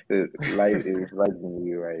 Life is right in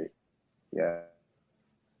you, right? Yeah.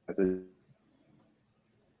 So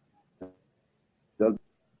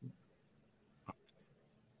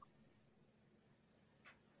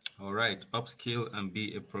all right, upskill and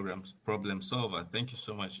be a problem solver. Thank you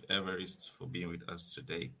so much, Everest, for being with us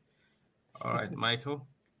today. All right, Michael.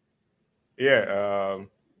 Yeah,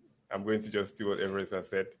 I'm going to just do what Everest has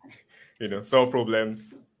said. Solve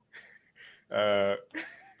problems. What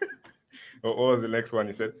was the next one?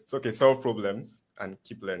 He said, it's okay, solve problems and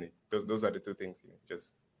keep learning. Those are the 2 things.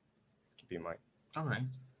 Just keep in mind. All right.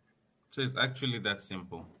 So it's actually that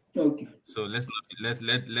simple. Okay. So let's not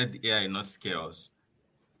let the AI not scare us.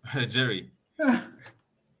 Jerry.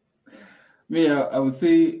 Me, I would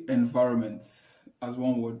say environment as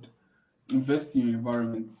one word. Invest in your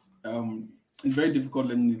environment. It's very difficult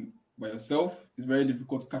learning by yourself. It's very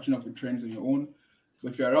difficult catching up with trends on your own. So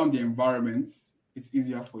if you're around the environment, it's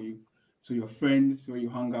easier for you. So your friends, where you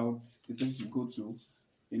hang out, the places you go to,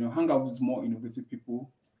 hang out with more innovative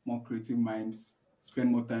people, more creative minds,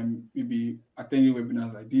 spend more time, maybe attending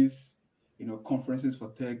webinars like this, conferences for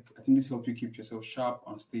tech. I think this helps you keep yourself sharp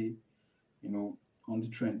and stay, on the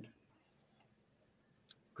trend.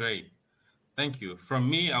 Great. Thank you. From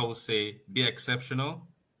me, I will say be exceptional.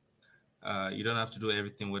 You don't have to do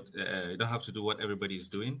everything you don't have to do what everybody is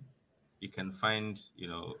doing. You can find,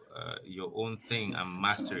 your own thing and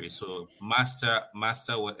master it. So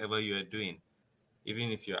master whatever you are doing.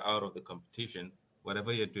 Even if you're out of the competition,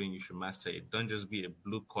 whatever you're doing, you should master it. Don't just be a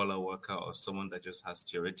blue collar worker or someone that just has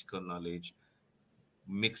theoretical knowledge.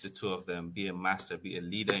 Mix the 2 of them. Be a master, be a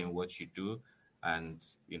leader in what you do, and,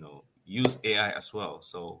 use AI as well.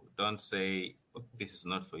 So don't say, this is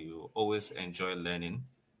not for you. Always enjoy learning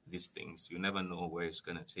these things. You never know where it's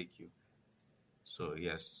going to take you. So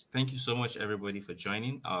yes, thank you so much, everybody, for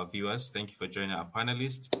joining. Our viewers, thank you for joining our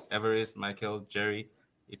panelists, Everest, Michael, Jerry.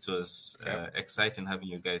 It was exciting having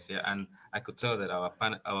you guys here, and I could tell that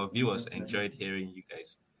our viewers enjoyed hearing you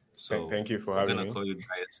guys. So thank you for having me. Call you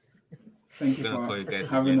guys. Thank you for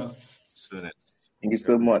having us soonest. Thank you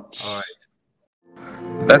so much. All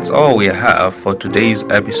right. That's all we have for today's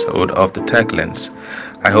episode of the Tech Lens.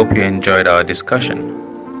 I hope you enjoyed our discussion.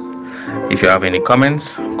 If you have any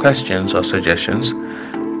comments, questions, or suggestions,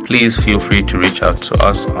 please feel free to reach out to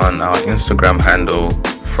us on our Instagram handle,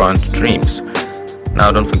 Front Dreams.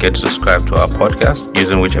 Now, don't forget to subscribe to our podcast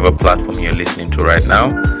using whichever platform you're listening to right now,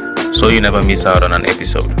 so you never miss out on an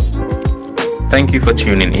episode. Thank you for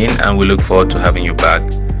tuning in, and we look forward to having you back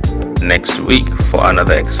next week for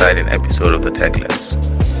another exciting episode of the Tech Lens.